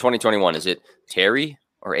do you have in 2021? Is it Terry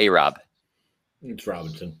or A-Rob? It's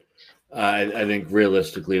Robinson. I think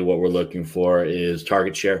realistically what we're looking for is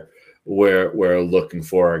target share. We're looking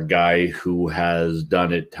for a guy who has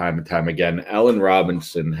done it time and time again. Allen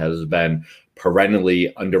Robinson has been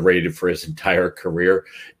perennially underrated for his entire career,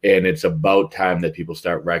 and it's about time that people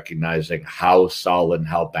start recognizing how solid and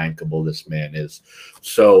how bankable this man is.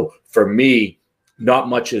 So for me, not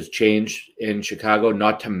much has changed in Chicago,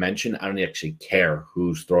 not to mention I don't actually care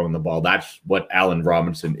who's throwing the ball. That's what Allen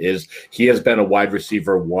Robinson is. He has been a wide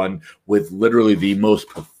receiver one with literally the most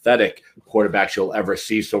pathetic quarterbacks you'll ever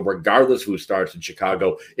see. So regardless who starts in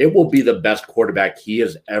Chicago, it will be the best quarterback he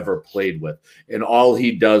has ever played with. And all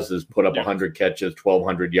he does is put up 100 catches,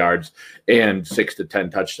 1,200 yards, and 6 to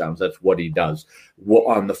 10 touchdowns. That's what he does. Well,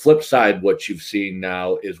 on the flip side, what you've seen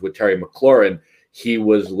now is with Terry McLaurin, he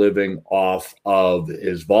was living off of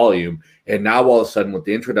his volume. And now all of a sudden with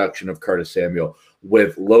the introduction of Curtis Samuel,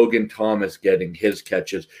 with Logan Thomas getting his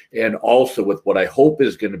catches, and also with what I hope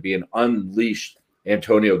is going to be an unleashed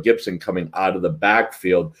Antonio Gibson coming out of the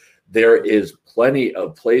backfield, there is plenty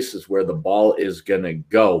of places where the ball is going to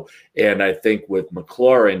go. And I think with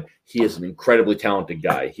McLaurin, he is an incredibly talented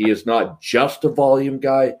guy. He is not just a volume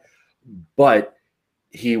guy, but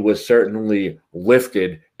he was certainly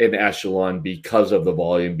lifted in echelon because of the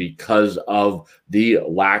volume, because of the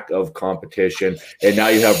lack of competition. And now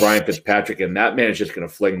you have Ryan Fitzpatrick, and that man is just going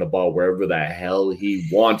to fling the ball wherever the hell he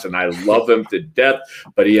wants. And I love him to death,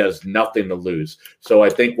 but he has nothing to lose. So I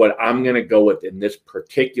think what I'm going to go with in this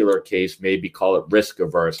particular case, maybe call it risk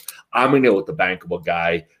averse, I'm going to go with the bankable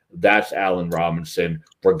guy. That's Allen Robinson,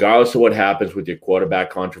 regardless of what happens with your quarterback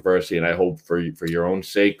controversy. And I hope for your own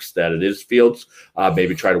sakes that it is Fields,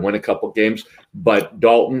 maybe try to win a couple games. But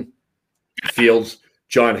Dalton, Fields,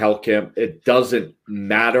 John Helkamp, it doesn't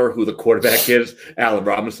matter who the quarterback is. Allen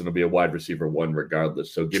Robinson will be a wide receiver one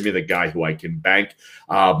regardless. So give me the guy who I can bank.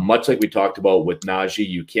 Much like we talked about with Najee,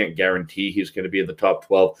 you can't guarantee he's going to be in the top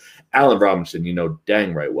 12. Allen Robinson, you know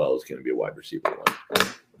dang right well, is going to be a wide receiver one.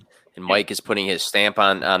 And Mike is putting his stamp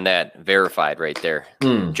on that, verified right there.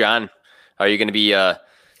 John, are you going to be I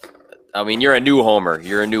mean, you're a new homer.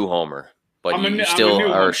 You're a new homer. But you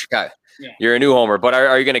still are Chicago. Yeah. You're a new homer. But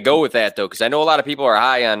are you going to go with that, though? Because I know a lot of people are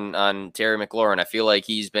high on Terry McLaurin. I feel like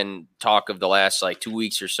he's been talk of the last, 2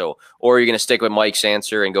 weeks or so. Or are you going to stick with Mike's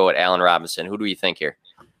answer and go with Allen Robinson? Who do you think here?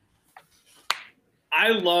 I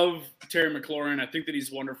love Terry McLaurin. I think that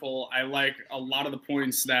he's wonderful. I like a lot of the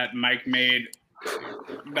points that Mike made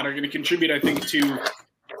that are going to contribute, I think, to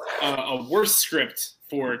a worse script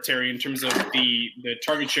for Terry in terms of the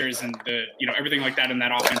target shares and the everything like that in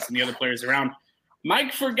that offense and the other players around.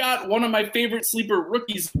 Mike forgot one of my favorite sleeper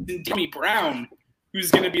rookies, Jimmy Brown, who's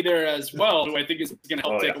going to be there as well, who I think is going to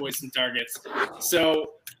help take away some targets.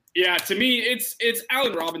 So, yeah, to me, it's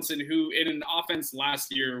Allen Robinson, who in an offense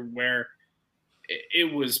last year where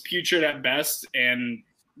it was putrid at best, and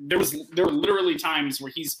there were literally times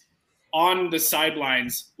where he's on the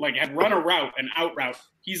sidelines, had run a route, an out route.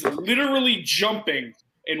 He's literally jumping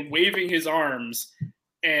and waving his arms,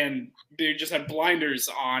 and they just had blinders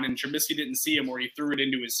on, and Trubisky didn't see him, or he threw it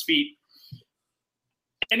into his feet.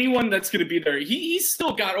 Anyone that's going to be there, he's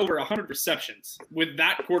still got over 100 receptions with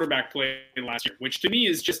that quarterback play last year, which to me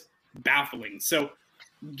is just baffling. So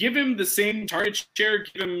give him the same target share,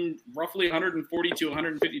 give him roughly 140 to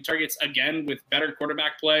 150 targets again with better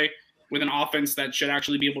quarterback play, with an offense that should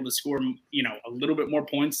actually be able to score, a little bit more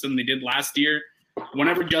points than they did last year.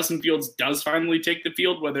 Whenever Justin Fields does finally take the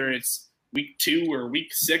field, whether it's week 2 or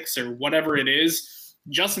week 6 or whatever it is,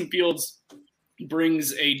 Justin Fields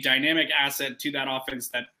brings a dynamic asset to that offense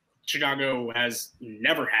that Chicago has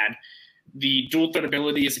never had. The dual threat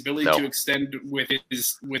ability, his ability to extend with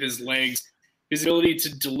his legs, his ability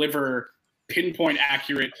to deliver pinpoint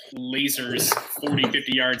accurate lasers 40,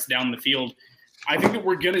 50 yards down the field. I think that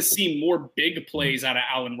we're going to see more big plays out of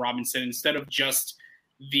Allen Robinson instead of just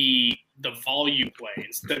the volume play,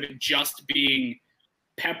 instead of just being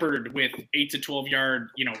peppered with 8 to 12 yard,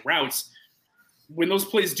 routes. When those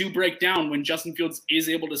plays do break down, when Justin Fields is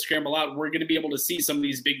able to scramble out, we're going to be able to see some of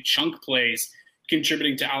these big chunk plays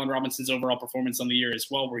contributing to Allen Robinson's overall performance on the year as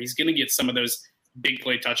well, where he's going to get some of those big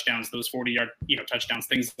play touchdowns, those 40-yard, touchdowns,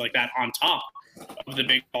 things like that on top of the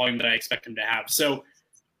big volume that I expect him to have. So,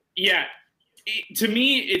 yeah, to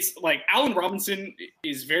me, it's like Allen Robinson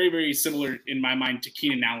is very, very similar in my mind to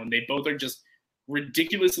Keenan Allen. They both are just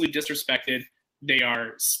ridiculously disrespected. They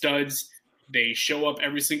are studs. They show up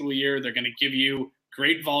every single year. They're going to give you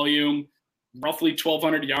great volume, roughly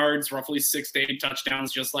 1,200 yards, roughly 6 to 8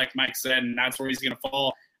 touchdowns, just like Mike said, and that's where he's going to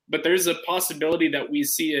fall. But there's a possibility that we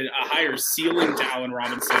see a higher ceiling to Allen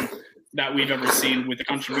Robinson that we've ever seen with the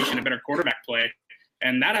contribution of better quarterback play.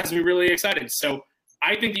 And that has me really excited. So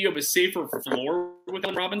I think that you have a safer floor with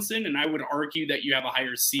Allen Robinson, and I would argue that you have a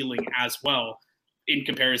higher ceiling as well in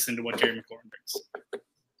comparison to what Terry McLaurin brings.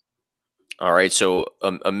 All right, so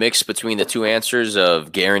a mix between the two answers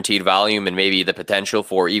of guaranteed volume and maybe the potential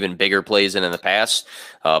for even bigger plays than in the past.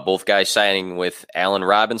 Both guys signing with Allen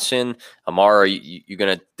Robinson. Amar, are you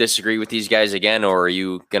going to disagree with these guys again, or are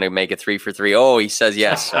you going to make it 3 for 3? Oh, he says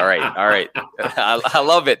yes. All right. I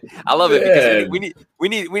love it. I love it because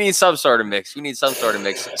we need some sort of mix. We need some sort of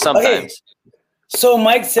mix sometimes. Okay. So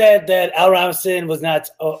Mike said that Allen Robinson was not,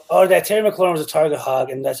 or that Terry McLaurin was a target hog,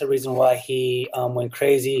 and that's the reason why he went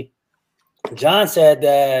crazy. John said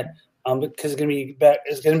that because it's going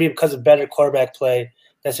to be because of better quarterback play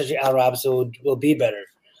that essentially Allen Robinson will be better.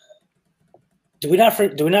 Do we not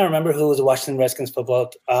remember who was the Washington Redskins football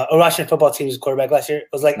team's quarterback last year? It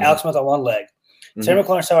was like Alex Smith on one leg. Terry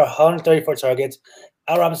McLaurin saw 134 targets.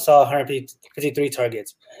 Allen Robinson saw 153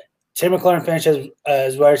 targets. Terry McLaurin finished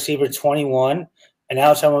as wide receiver 21, and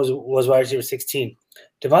Alex Smith was wide receiver 16.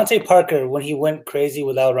 Devontae Parker, when he went crazy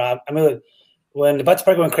without when Devontae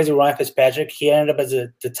Parker went crazy with Ryan Fitzpatrick, he ended up as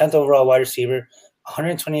the 10th overall wide receiver,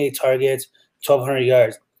 128 targets, 1,200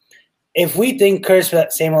 yards. If we think Curtis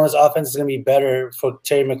Samuel's offense is going to be better for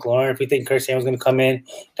Terry McLaurin, if we think Curtis Samuel's going to come in,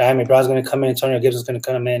 Diamond Brown's going to come in, Antonio Gibson's going to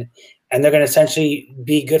come in, and they're going to essentially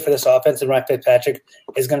be good for this offense, and Ryan Fitzpatrick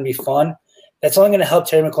is going to be fun, that's only going to help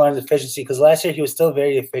Terry McLaurin's efficiency because last year he was still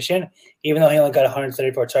very efficient, even though he only got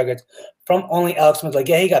 134 targets from only Alex Smith. Like,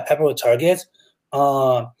 yeah, he got peppered with targets,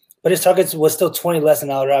 but his targets was still 20 less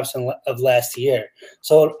than Allen Robinson of last year.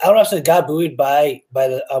 So Allen Robinson got buoyed by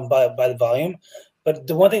the volume. But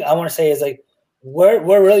the one thing I want to say is, like, we're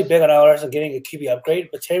really big on Allen Robinson getting a QB upgrade,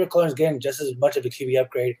 but Terry McLaurin is getting just as much of a QB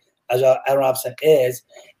upgrade as Allen Robinson is.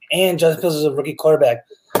 And Justin Fields is a rookie quarterback.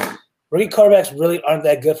 Rookie quarterbacks really aren't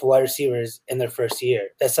that good for wide receivers in their first year.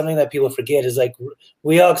 That's something that people forget is, like,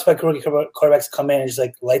 we all expect rookie quarterbacks to come in and just,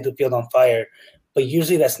 like, light the field on fire. But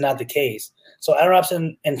usually that's not the case. So Allen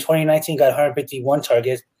Robinson in 2019 got 151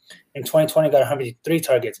 targets. In 2020 got 153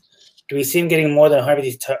 targets. Do we see him getting more than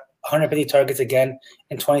 150 targets again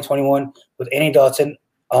in 2021 with Andy Dalton,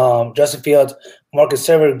 Justin Fields, more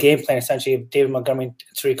conservative game plan essentially of David Montgomery,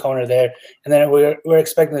 Tariq Cohen there, and then we're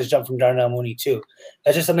expecting this jump from Darnell Mooney too.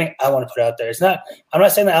 That's just something I want to put out there. I'm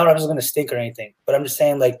not saying that Allen Robinson is going to stink or anything, but I'm just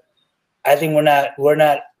saying, like, I think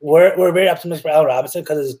we're very optimistic for Allen Robinson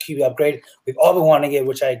because of his QB upgrade. We've all been wanting it,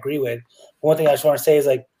 which I agree with. One thing I just want to say is,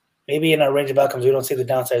 like, maybe in our range of outcomes, we don't see the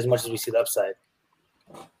downside as much as we see the upside.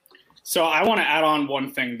 So I want to add on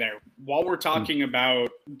one thing there. While we're talking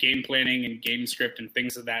about game planning and game script and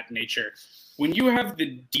things of that nature, when you have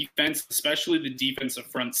the defense, especially the defensive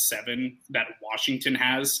front seven that Washington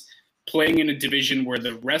has, playing in a division where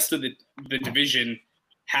the rest of the division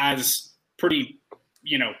has pretty,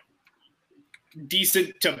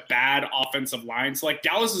 decent to bad offensive lines. Like,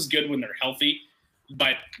 Dallas is good when they're healthy,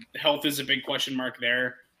 but health is a big question mark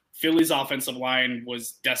there. Philly's offensive line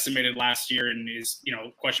was decimated last year and is,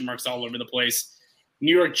 question marks all over the place.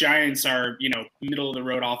 New York Giants are, middle of the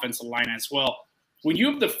road offensive line as well. When you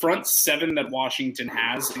have the front seven that Washington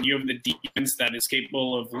has, and you have the defense that is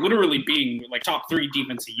capable of literally being like top 3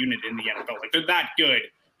 defensive unit in the NFL, like, they're that good,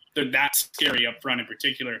 they're that scary up front in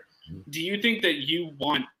particular. Do you think that you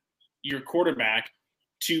want your quarterback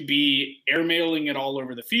to be airmailing it all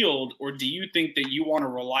over the field, or do you think that you want to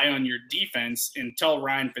rely on your defense and tell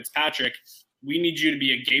Ryan Fitzpatrick, we need you to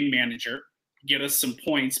be a game manager, get us some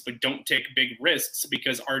points, but don't take big risks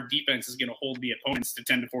because our defense is going to hold the opponents to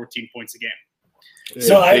 10 to 14 points a game?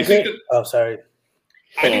 So I agree. Sorry.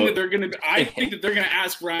 I think that they're going to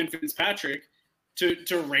ask Ryan Fitzpatrick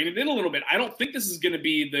to rein it in a little bit. I don't think this is going to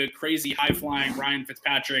be the crazy high-flying Ryan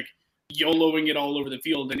Fitzpatrick YOLOing it all over the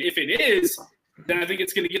field. And if it is, then I think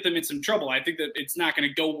it's going to get them in some trouble. I think that it's not going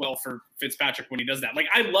to go well for Fitzpatrick when he does that. Like,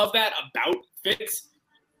 I love that about Fitz.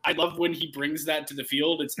 I love when he brings that to the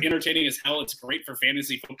field. It's entertaining as hell. It's great for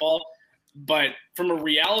fantasy football. But from a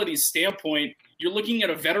reality standpoint, you're looking at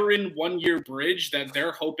a veteran one-year bridge that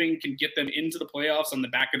they're hoping can get them into the playoffs on the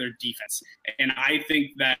back of their defense. And I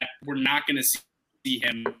think that we're not going to see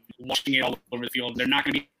him washing it all over the field. They're not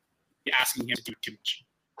going to be asking him to do too much.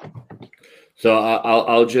 So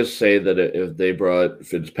I'll just say that if they brought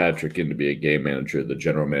Fitzpatrick in to be a game manager, the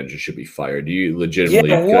general manager should be fired. You legitimately,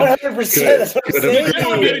 100%.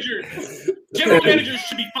 General managers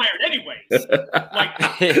should be fired anyway.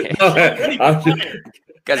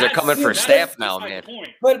 Guys are coming for staff now, man.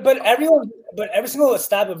 But every single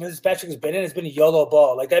stop of Fitzpatrick has been in has been a YOLO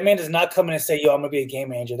ball. Like that man does not come in and say, "Yo, I'm gonna be a game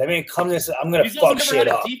manager." That man comes in and says, "I'm gonna fuck shit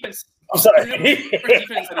up." I'm sorry.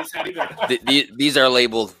 These are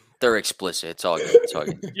labeled. They're explicit. It's all good. It's all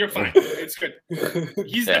good. You're fine. It's good.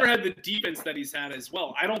 He's never had the defense that he's had as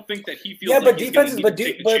well. I don't think that he feels. Yeah, like but he's defenses,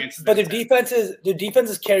 but the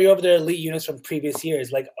defenses carry over their elite units from previous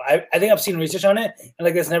years. Like I think I've seen research on it, and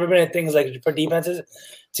like there's never been a thing like for defenses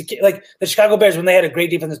to like the Chicago Bears when they had a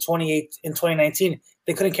great defense in 2019,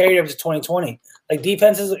 they couldn't carry it over to 2020. Like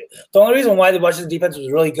defenses, the only reason why the Washington defense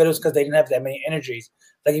was really good was because they didn't have that many injuries.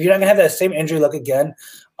 Like if you're not gonna have that same injury luck again,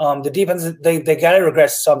 the defense they gotta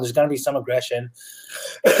regress some. There's gonna be some aggression.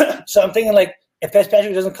 So I'm thinking like if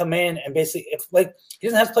Fitzpatrick doesn't come in and basically if like he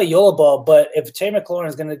doesn't have to play YOLO ball, but if Terry McLaurin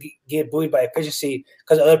is gonna get buoyed by efficiency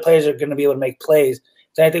because other players are gonna be able to make plays,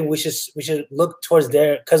 then I think we should look towards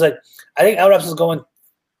there because like I think Al Robson's going.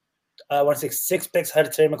 I want to say 6 picks ahead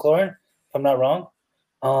of Terry McLaurin, if I'm not wrong.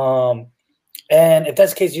 And if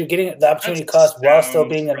that's the case, you're getting the opportunity cost while still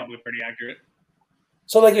being probably pretty accurate.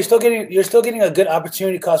 So like you're still getting a good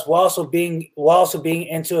opportunity cost while also being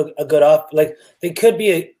into a good off. Like they could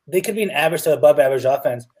be an average to above average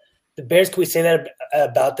offense. The Bears, can we say that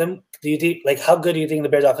about them? Do you think like how good do you think the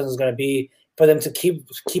Bears offense is going to be for them to keep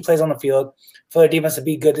plays on the field, for their defense to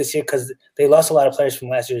be good this year because they lost a lot of players from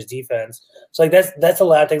last year's defense. So like that's a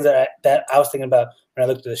lot of things that I was thinking about when I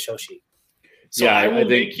looked at the show sheet. So yeah, I will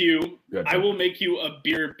make you a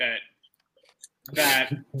beer bet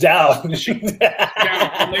that down. I'll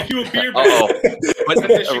make you a beer bet.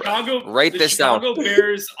 The Chicago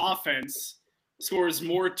Bears offense scores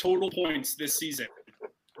more total points this season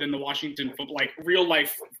than the Washington football, like real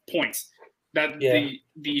life points. That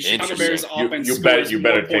the Chicago Bears offense you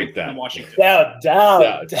better take that. Washington.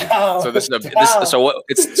 Down. So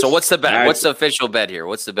what's the bet? What's the official bet here?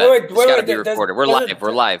 What's the bet? It's got to be recorded. We're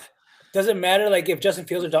live. Does it matter like if Justin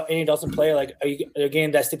Fields or Andy Dalton play? Like are you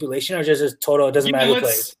getting that stipulation or just total? It doesn't matter who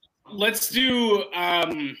plays. Let's do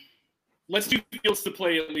Fields to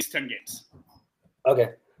play at least 10 games. Okay.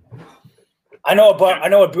 I know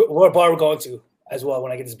what bar we're going to as well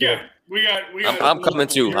when I get this beer. Yeah. We got I'm coming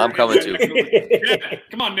too. I'm coming too. Yeah,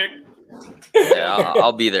 come on, Nick. Yeah,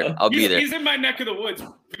 I'll be there. He's in my neck of the woods.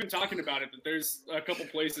 We've been talking about it, but there's a couple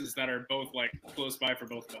places that are both like close by for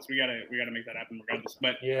both of us. We gotta make that happen regardless.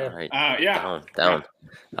 But down.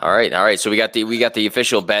 All right. So we got the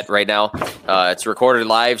official bet right now. It's recorded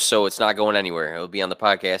live, so it's not going anywhere. It'll be on the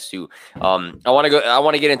podcast too. I want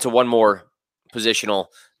to get into one more positional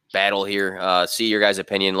battle here. See your guys'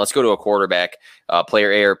 opinion. Let's go to a quarterback,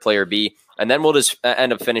 player A or player B, and then we'll just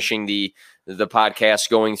end up finishing the podcast,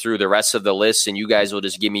 going through the rest of the list, and you guys will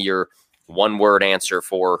just give me your one-word answer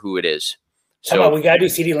for who it is. So we gotta do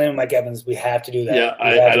CeeDee Lamb and Mike Evans. We have to do that. Yeah,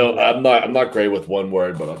 I'm not great with one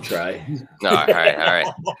word, but I'll try. No, all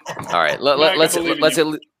right. Let's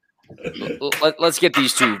get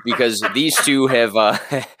these two because these two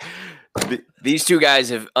have. These two guys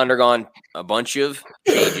have undergone a bunch of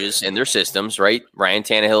changes in their systems, right? Ryan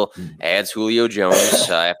Tannehill adds Julio Jones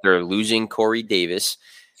after losing Corey Davis.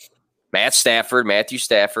 Matthew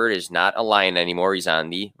Stafford is not a Lion anymore. He's on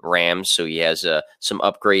the Rams, so he has some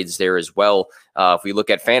upgrades there as well. If we look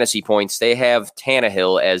at fantasy points, they have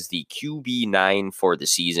Tannehill as the QB9 for the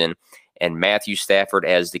season and Matthew Stafford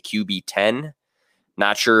as the QB10.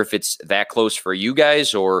 Not sure if it's that close for you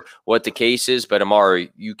guys or what the case is, but Amar,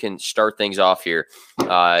 you can start things off here.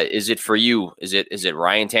 Is it for you? Is it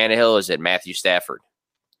Ryan Tannehill? Is it Matthew Stafford?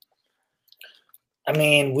 I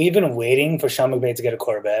mean, we've been waiting for Sean McVay to get a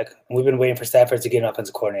quarterback, and we've been waiting for Stafford to get an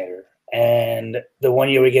offensive coordinator. And the one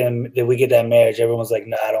year we get that marriage, everyone's like,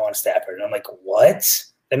 "No, I don't want Stafford." And I'm like, "What?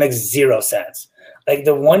 That makes zero sense." Like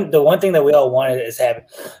the one thing that we all wanted is happen.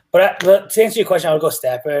 But to answer your question, I would go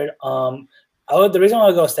Stafford. The reason why I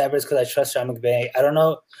would go Stafford is because I trust Sean McVay. I don't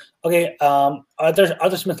know. Okay,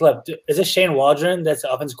 Arthur Smith left. Is it Shane Waldron that's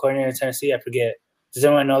the offensive coordinator in Tennessee? I forget. Does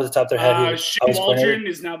anyone know off the top of their head? Shane Waldron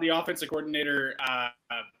is now the offensive coordinator.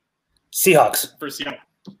 Seahawks. For Seattle.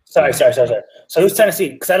 Sorry. So who's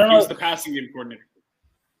Tennessee? Because I don't know. He's the passing game coordinator.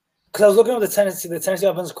 Because I was looking at the Tennessee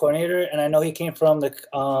offensive coordinator, and I know he came from the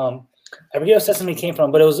I forget what system he came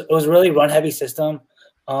from, but it was really run heavy system.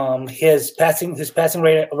 His passing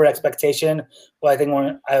rate over expectation, well,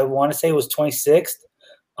 I want to say was 26th.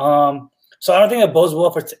 So I don't think it bodes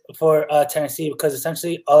well for Tennessee because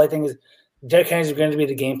essentially all I think is Derrick Henry is going to be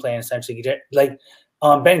the game plan. Essentially, like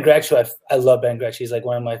Ben Gretsch, I love Ben Gretsch. He's like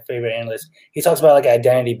one of my favorite analysts. He talks about like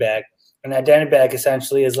identity back, and identity back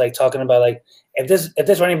essentially is like talking about like if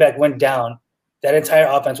this running back went down, that entire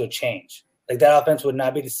offense would change. Like that offense would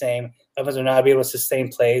not be the same. The offense would not be able to sustain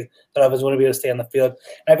plays. That offense wouldn't be able to stay on the field.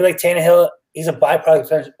 And I feel like Tannehill, he's a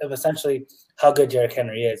byproduct of essentially how good Derrick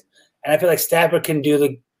Henry is. And I feel like Stafford can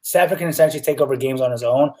essentially take over games on his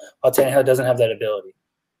own, while Tannehill doesn't have that ability.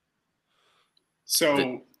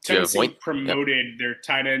 So Tennessee promoted their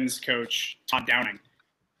tight ends coach, Todd Downing,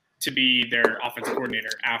 to be their offensive coordinator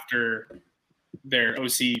after their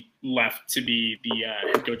OC left to be the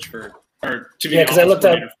head coach because I looked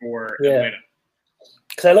up for Atlanta.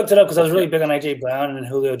 Because I looked it up because I was really big on AJ Brown and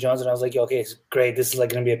Julio Jones, and I was like, okay, it's great. This is like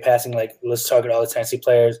going to be a passing, like, let's target all the Tennessee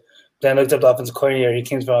players. Then I looked up the offensive coordinator. He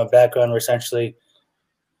came from a background where essentially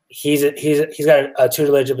he's got a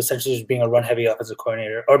tutelage of essentially just being a run-heavy offensive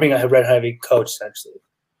coordinator or being a run-heavy coach, essentially.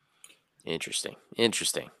 Interesting.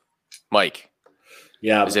 Mike.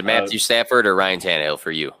 Yeah. Is it Matthew Stafford or Ryan Tannehill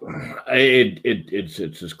for you?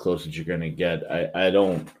 It's as close as you're going to get. I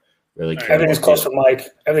don't really care. Everything's close for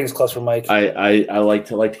Mike. I like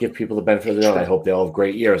to give people the benefit of the doubt. I hope they all have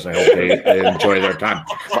great years. I hope they enjoy their time.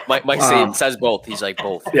 Mike says both. He's like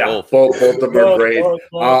both. Yeah, both of them are great.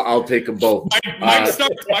 I'll take them both. Mike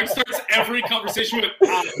starts every conversation with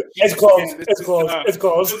it's close. It's close. It's a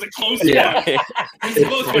close one.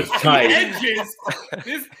 It's tight.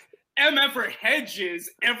 This MFer hedges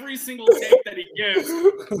every single take that he gives.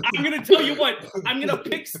 I'm going to tell you what. I'm going to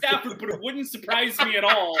pick Stafford, but it wouldn't surprise me at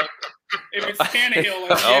all if it's Tannehill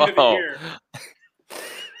at the end of the year.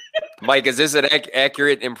 Mike, is this an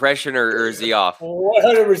accurate impression or is he off?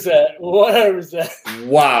 100%.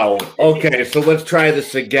 Wow. Okay, so let's try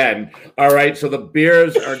this again. All right, so the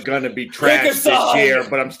Bears are going to be trashed this year,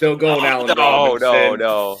 but I'm still going Allen Robinson.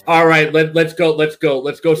 No. All right, let's go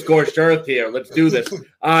scorched earth here. Let's do this.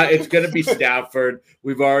 It's going to be Stafford.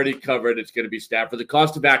 We've already covered it's going to be Stafford. The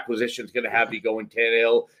cost of acquisition is going to have you going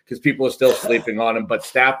Tannehill because people are still sleeping on him, but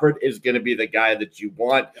Stafford is going to be the guy that you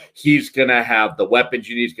want. He's going to have the weapons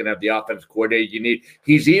you need. He's going to have the offensive coordinator you need.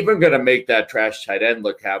 He's even going to make that trash tight end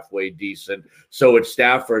look halfway decent. So it's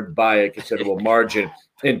Stafford by a considerable margin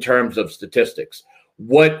in terms of statistics.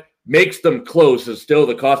 What makes them close is still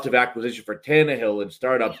the cost of acquisition for Tannehill and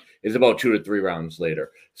startups is about 2 to 3 rounds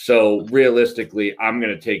later. So realistically, I'm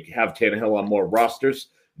going to have Tannehill on more rosters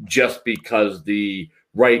just because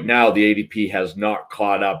right now the ADP has not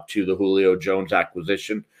caught up to the Julio Jones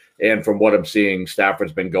acquisition. And from what I'm seeing,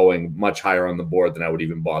 Stafford's been going much higher on the board than I would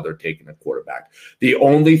even bother taking a quarterback. The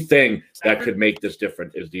only thing that could make this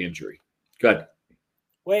different is the injury. Good.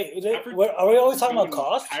 Wait, are we always talking about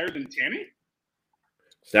cost? Higher than Tanny?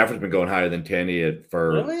 Stafford's been going higher than Tanny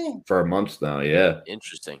for months now. Yeah.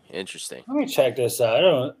 Interesting. Let me check this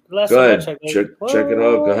out. Go ahead. Check it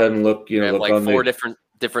out. Go ahead and look. Look like on four different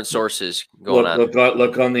sources going on.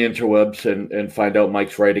 Look on the interwebs and find out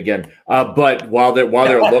Mike's right again. But while they're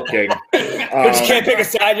looking, but you can't pick a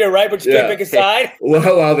side. You're right, but you can't pick a side.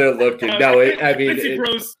 Well, while they're looking, Fantasy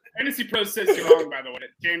Pros says you're wrong. By the way,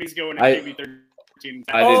 Danny's going at QB 13.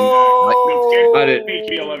 I didn't.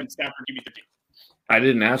 QB 11. Stafford QB 13. I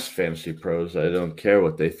didn't ask Fantasy Pros. I don't care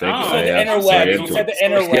what they think. You said the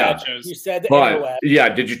interweb. You said the interweb. Yeah,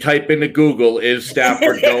 did you type into Google, is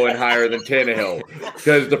Stafford going higher than Tannehill?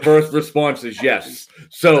 Because the first response is yes.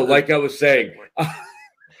 So, like I was saying,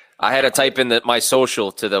 I had to type in my social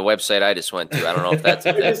to the website I just went to. I don't know if that's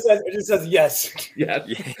it. Just says yes. Yes,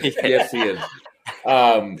 yes, he is.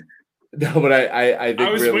 No, but I think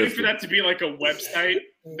I was waiting for that to be like a website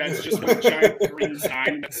that's just a giant green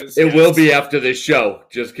sign that says it will be after this show,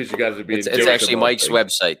 just because you guys are being it's actually Mike's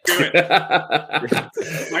website.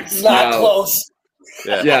 Mike's not close.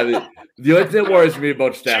 Yeah, the only thing that worries me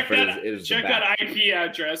about Stafford is check that IP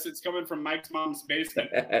address. It's coming from Mike's mom's basement.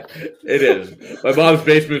 It is. My mom's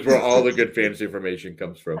basement is where all the good fantasy information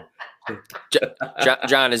comes from.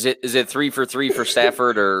 John, is it 3 for 3 for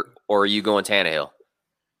Stafford or are you going Tannehill?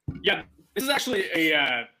 Yeah, this is actually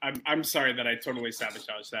I'm sorry that I totally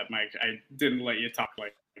sabotaged that, Mike. I didn't let you talk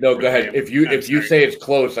like. No, go ahead. If you say it's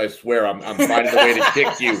close, I swear I'm finding a way to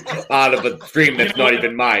kick you out of a stream that's not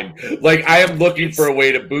even mine. Like I am looking for a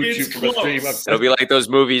way to boot you from a stream. It'll be like those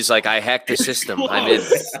movies, like I hacked the system. I'm in.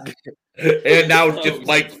 And now it's just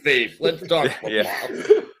Mike's face. Let's talk. Yeah.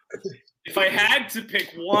 If I had to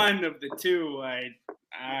pick one of the two,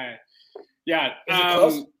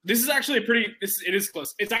 this is actually it is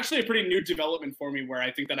close. It's actually a pretty new development for me where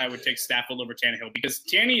I think that I would take Stafford over Tannehill because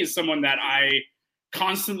Tanny is someone that I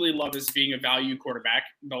constantly love as being a value quarterback.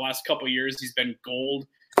 The last couple of years, he's been gold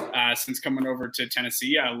since coming over to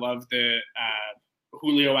Tennessee. I love the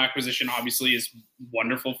Julio acquisition, obviously, is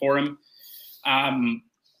wonderful for him.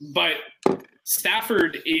 But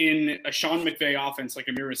Stafford in a Sean McVay offense, like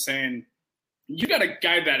Amir was saying, you got a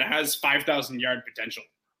guy that has 5,000 yard potential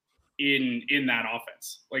in that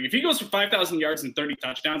offense. Like if he goes for 5,000 yards and 30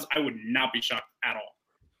 touchdowns, I would not be shocked at all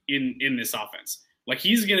in this offense. Like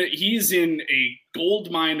he's in a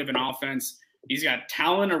gold mine of an offense. He's got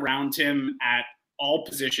talent around him at all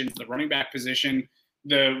positions, the running back position.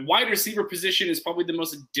 The wide receiver position is probably the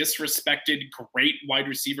most disrespected, great wide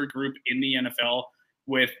receiver group in the NFL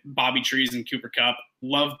with Bobby Trees and Cooper Kupp.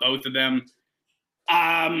 Love both of them.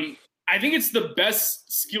 I think it's the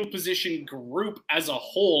best skill position group as a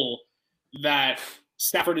whole that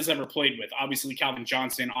Stafford has ever played with. Obviously, Calvin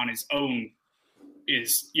Johnson on his own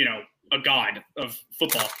is, a god of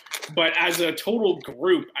football. But as a total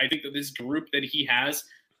group, I think that this group that he has,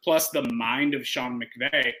 plus the mind of Sean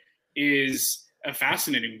McVay, is a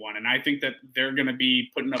fascinating one. And I think that they're going to be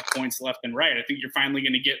putting up points left and right. I think you're finally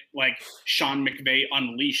going to get like Sean McVay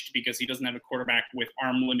unleashed because he doesn't have a quarterback with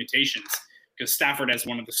arm limitations, because Stafford has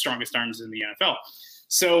one of the strongest arms in the NFL.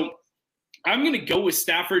 So I'm going to go with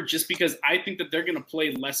Stafford just because I think that they're going to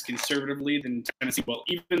play less conservatively than Tennessee will.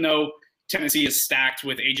 Even though Tennessee is stacked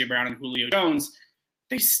with A.J. Brown and Julio Jones,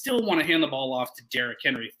 they still want to hand the ball off to Derrick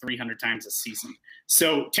Henry 300 times a season.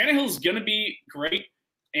 So Tannehill's going to be great,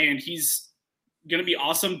 and he's going to be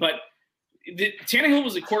awesome. But Tannehill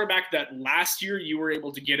was a quarterback that last year you were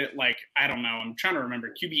able to get it like, I don't know, I'm trying to remember,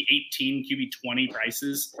 QB 18, QB 20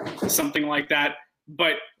 prices, something like that.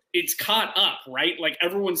 But it's caught up, right? Like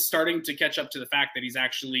everyone's starting to catch up to the fact that he's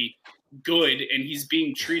actually good, and he's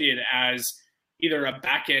being treated as either a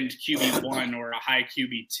back-end QB1 or a high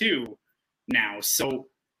QB2 now. So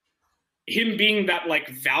him being that like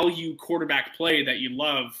value quarterback play that you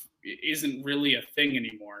love isn't really a thing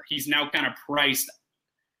anymore. He's now kind of priced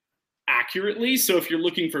accurately. So if you're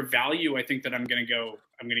looking for value, I think that I'm going to go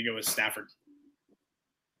with Stafford.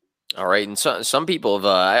 All right. And some people have,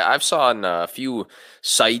 I've saw on a few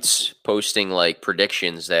sites posting like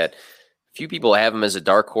predictions that a few people have him as a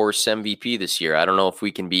dark horse MVP this year. I don't know if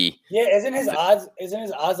we can be. Yeah. Isn't his odds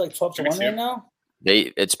like 12-1 right now?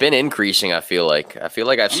 It's been increasing. I feel like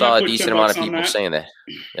I saw a decent amount of people saying that.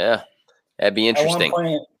 Yeah. That'd be interesting.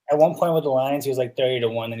 At one point with the Lions, he was like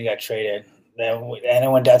 30-1, then he got traded. And it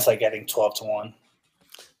went down to like, I think 12-1.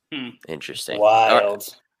 Interesting. Wild.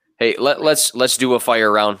 Right. Hey, let's do a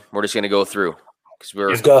fire round. We're just gonna go through because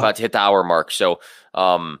we're about to hit the hour mark. So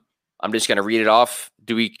I'm just gonna read it off.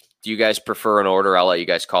 Do you guys prefer an order? I'll let you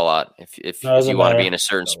guys call out if you want to be in a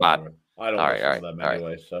certain spot. I don't know them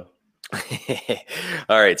anyway, so.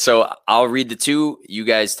 All right. So I'll read the two. You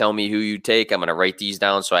guys tell me who you take. I'm gonna write these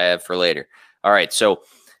down so I have for later. All right. So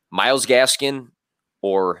Myles Gaskin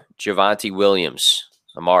or Javonte Williams?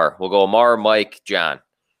 Amar. We'll go Amar, Mike, John.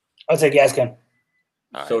 I'll take Gaskin.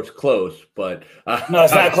 Right. So it's close, but no,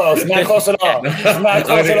 it's not close. It's not close at all. It's not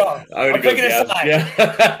close at all. I'm picking a side.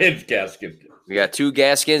 Yeah, it's Gaskin. We got two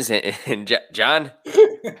Gaskins and John.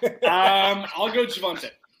 I'll go Javonte.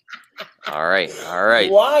 All right.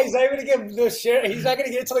 Why? He's not even going to get the share. He's not going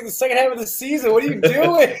to get it until like the second half of the season. What are you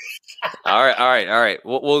doing? All right.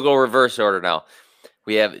 We'll go reverse order now.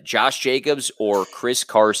 We have Josh Jacobs or Chris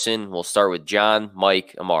Carson. We'll start with John,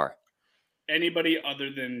 Mike, Amar. Anybody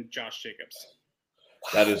other than Josh Jacobs.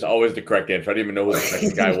 That is always the correct answer. I didn't even know who the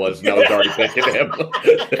second guy was, and I was already thinking him.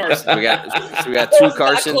 Carson. We got two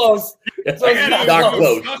Carson. Not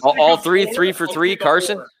close. All three for three,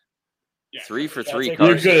 Carson? Yeah. 3 for 3,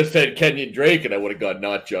 Carson. You could have said Kenyon Drake, and I would have gone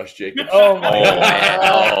not Josh Jacobs. Oh, man.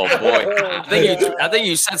 Oh, boy. I think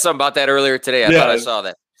you said something about that earlier today. I thought I saw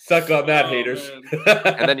that. Suck on that, haters.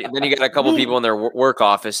 And then you got a couple people in their work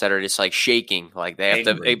office that are just like shaking, like they have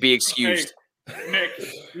to be excused. Hey,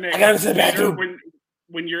 Nick, I got to the bathroom.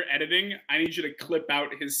 When you're editing, I need you to clip out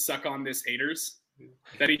his "suck on this" haters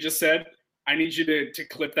that he just said. I need you to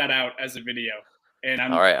clip that out as a video. And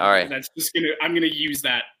all right. That's just I'm gonna use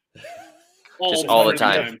that all the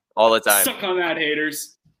time. Suck on that,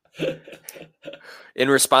 haters. In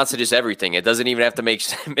response to just everything, it doesn't even have to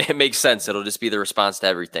make sense. It'll just be the response to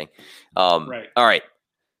everything. Right. All right,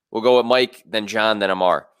 we'll go with Mike, then John, then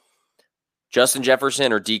Amar. Justin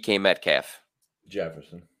Jefferson or DK Metcalf?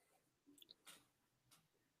 Jefferson.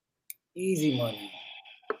 Easy money.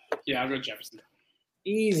 Yeah, I'll go Jefferson.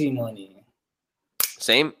 Easy money.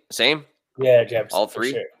 Same. Yeah, Jefferson. All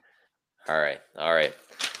three. Sure. All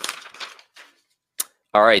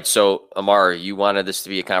right. So Amar, you wanted this to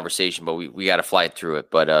be a conversation, but we got to fly through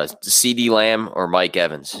it. But CeeDee Lamb or Mike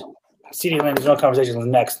Evans? CeeDee Lamb. There's no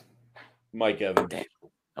conversation. Next. Mike Evans. Damn.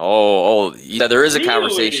 Oh, yeah, there is a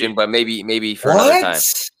conversation, but maybe for another time.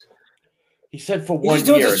 He said for 1 year. He's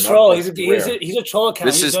doing a troll. He's a troll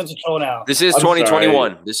account. He's doing a troll now. This is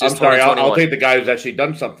 2021. I'm sorry. I'll take the guy who's actually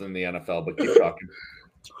done something in the NFL, but keep talking.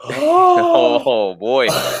 Oh boy.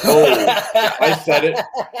 Oh, I said it.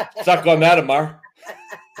 Suck on that, Amar.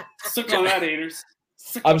 Suck on that, haters.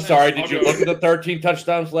 I'm sorry. Did you look at the 13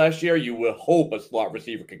 touchdowns last year? You will hope a slot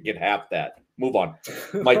receiver could get half that. Move on.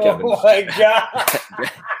 Mike Evans. Oh my god.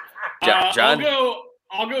 John?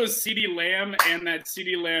 I'll go CeeDee Lamb, and that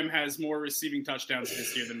CeeDee Lamb has more receiving touchdowns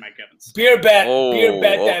this year than Mike Evans. Beer bet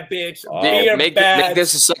that bitch. Make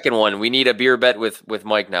this a second one. We need a beer bet with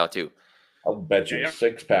Mike now too. I'll bet you a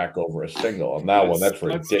 6-pack over a single on that one. That's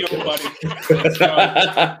ridiculous. Let's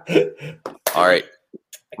go, All right.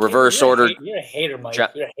 Reverse order. You're a hater, Mike.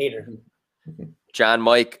 You're a hater. John,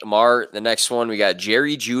 Mike, Amar. The next one, we got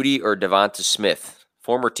Jerry Jeudy or Devonta Smith,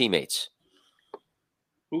 former teammates.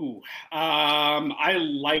 Ooh, I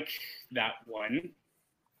like that one.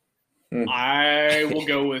 I will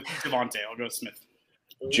go with Devontae. I'll go with Smith.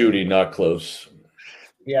 Jeudy, not close.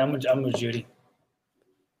 Yeah, I'm with Jeudy.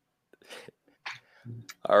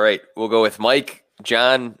 All right, we'll go with Mike,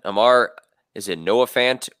 John, Amar. Is it Noah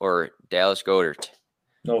Fant or Dallas Goedert?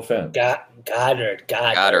 No offense. Goddard.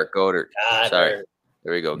 Sorry.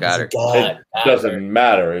 There we go. Goddard. It doesn't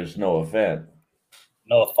matter. It's no offense.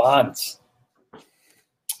 No offense.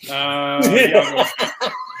 Yeah,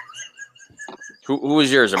 Who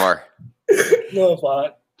was yours, Amar? No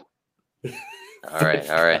offense. All right.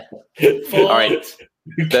 You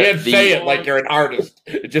can't say it like you're an artist.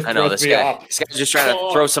 It just throws me off. This guy's just trying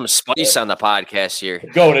to throw some spice on the podcast here.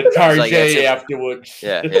 Go to Tarjay afterwards.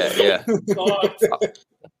 Yeah.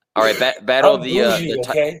 All right, battle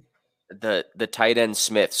the tight end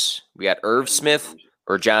Smiths. We got Irv Smith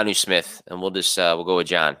or Jonnu Smith, and we'll just we'll go with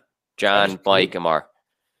John. John, Mike, Amar.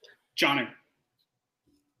 Johnny.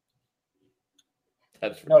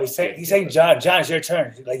 No, he's saying John. John, it's your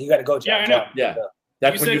turn. Like you got to go, John. Yeah, I know. Yeah.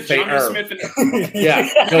 That's when you say Johnny Irv. Smith Yeah.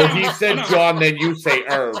 No, he said John, then you say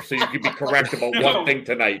Irv, so you can be correct about one thing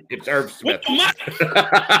tonight. It's Irv Smith.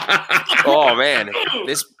 Oh man,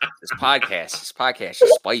 this podcast is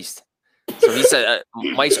spiced. So he said,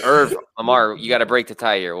 Mike's Irv. Amar, you got to break the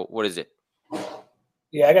tie here. What is it?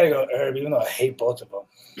 Yeah, I got to go Irv, even though I hate both of them.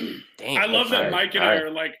 Damn, I love that Mike and I are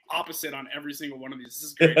like opposite on every single one of these. This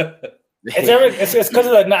is great. It's because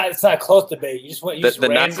of the it's not close debate. You just the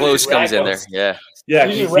not close comes in there. Yeah. Yeah,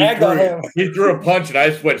 he threw a punch and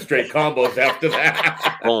I just went straight combos after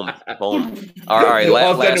that. Boom. All right,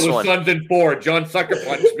 last it was one. Sons and 4. John sucker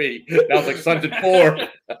punched me. That was like Sons and 4.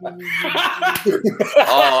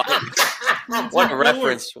 Oh, what a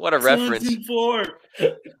reference! What a reference!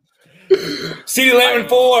 CeeDee Lamb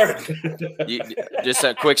 4. Just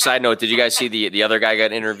a quick side note: did you guys see the other guy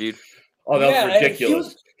got interviewed? Oh, that was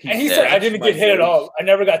ridiculous. And he said, "I didn't get hit at all. I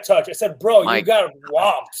never got touched." I said, "Bro, you got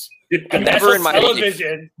whomped." Never in my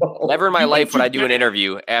life would I do an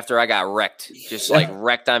interview after I got wrecked, just like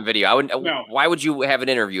wrecked on video. I wouldn't. No. Why would you have an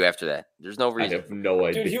interview after that? There's no reason. I have no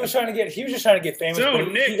idea. Dude, he was just trying to get famous. So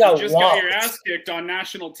Nick, you got your ass kicked on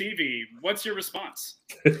national TV. What's your response?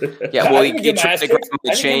 Yeah, well, he tried to grab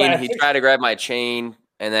my chain. He tried to grab my chain.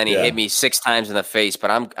 And then he hit me 6 times in the face,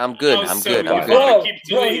 but I'm good. I'm good. Bro,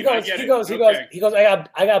 he goes.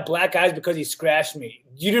 I got black eyes because he scratched me.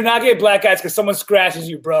 You do not get black eyes because someone scratches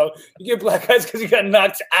you, bro. You get black eyes because you got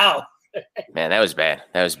knocked out. Man, that was bad.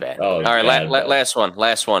 Oh, all right, last one.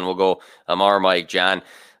 We'll go Amar, Mike, John,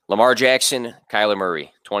 Lamar Jackson, Kyler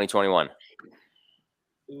Murray, 2021.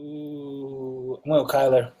 Ooh, I'm going with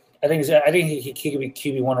Kyler. I think he could be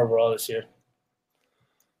QB1 overall this year.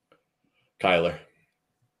 Kyler.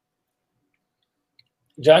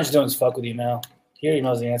 John's doing his fuck with you now. He already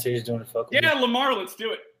knows the answer. He's doing his fuck with you. Yeah, Lamar, let's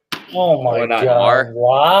do it. Oh, my God. Lamar?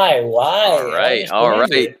 Why? All right. I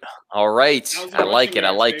like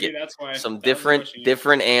it. That's why. Some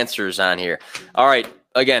different answers on here. All right.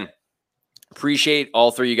 Again, appreciate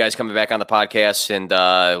all 3 of you guys coming back on the podcast. And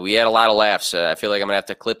we had a lot of laughs. I feel like I'm going to have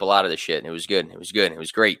to clip a lot of this shit. And it was good. It was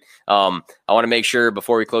great. I want to make sure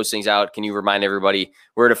before we close things out, can you remind everybody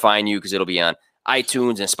where to find you? Because it'll be on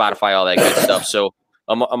iTunes and Spotify, all that good stuff. So,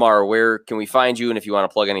 Amar, where can we find you? And if you want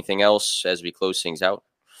to plug anything else as we close things out.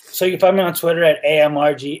 So you can find me on Twitter at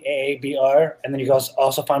AMRGAABR. And then you can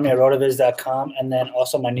also find me at rotoviz.com. And then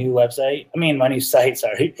also my new site,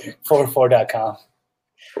 44.com.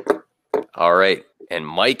 All right. And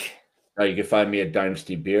Mike? You can find me at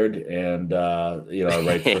Dynasty Beard. And, I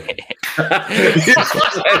write for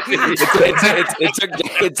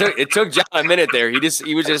it took John a minute there. He was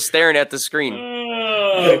just staring at the screen.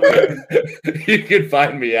 You can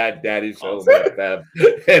find me at Daddy's Home FM,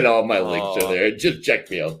 and all my links are there. Just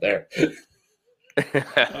check me out there.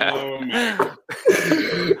 Oh man,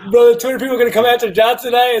 bro, the Twitter people are gonna come after John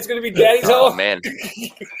tonight. It's gonna be Daddy's Home. Oh man,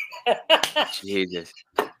 Jesus.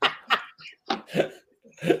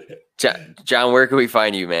 John, where can we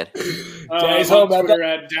find you, man? Daddy's Home on Twitter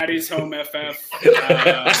at Daddy's Home FF.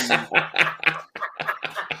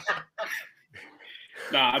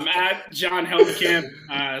 I'm at John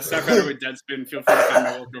Helmkamp. Staff writer with Deadspin. Feel free to find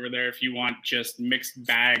my work over there if you want just mixed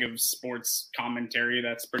bag of sports commentary.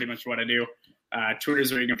 That's pretty much what I do. Twitter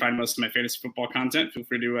is where you can find most of my fantasy football content. Feel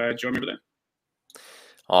free to join me over there.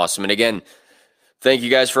 Awesome. And again, thank you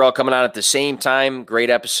guys for all coming on at the same time. Great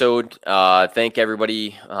episode. Thank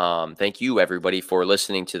everybody. Thank you, everybody, for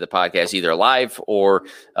listening to the podcast, either live or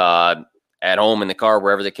at home in the car,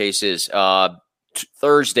 wherever the case is.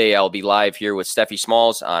 Thursday, I'll be live here with Steffi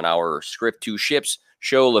Smalls on our Script 2 Ships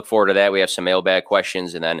show. Look forward to that. We have some mailbag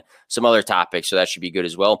questions and then some other topics, so that should be good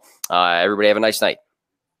as well. Everybody have a nice night.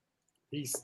 Peace.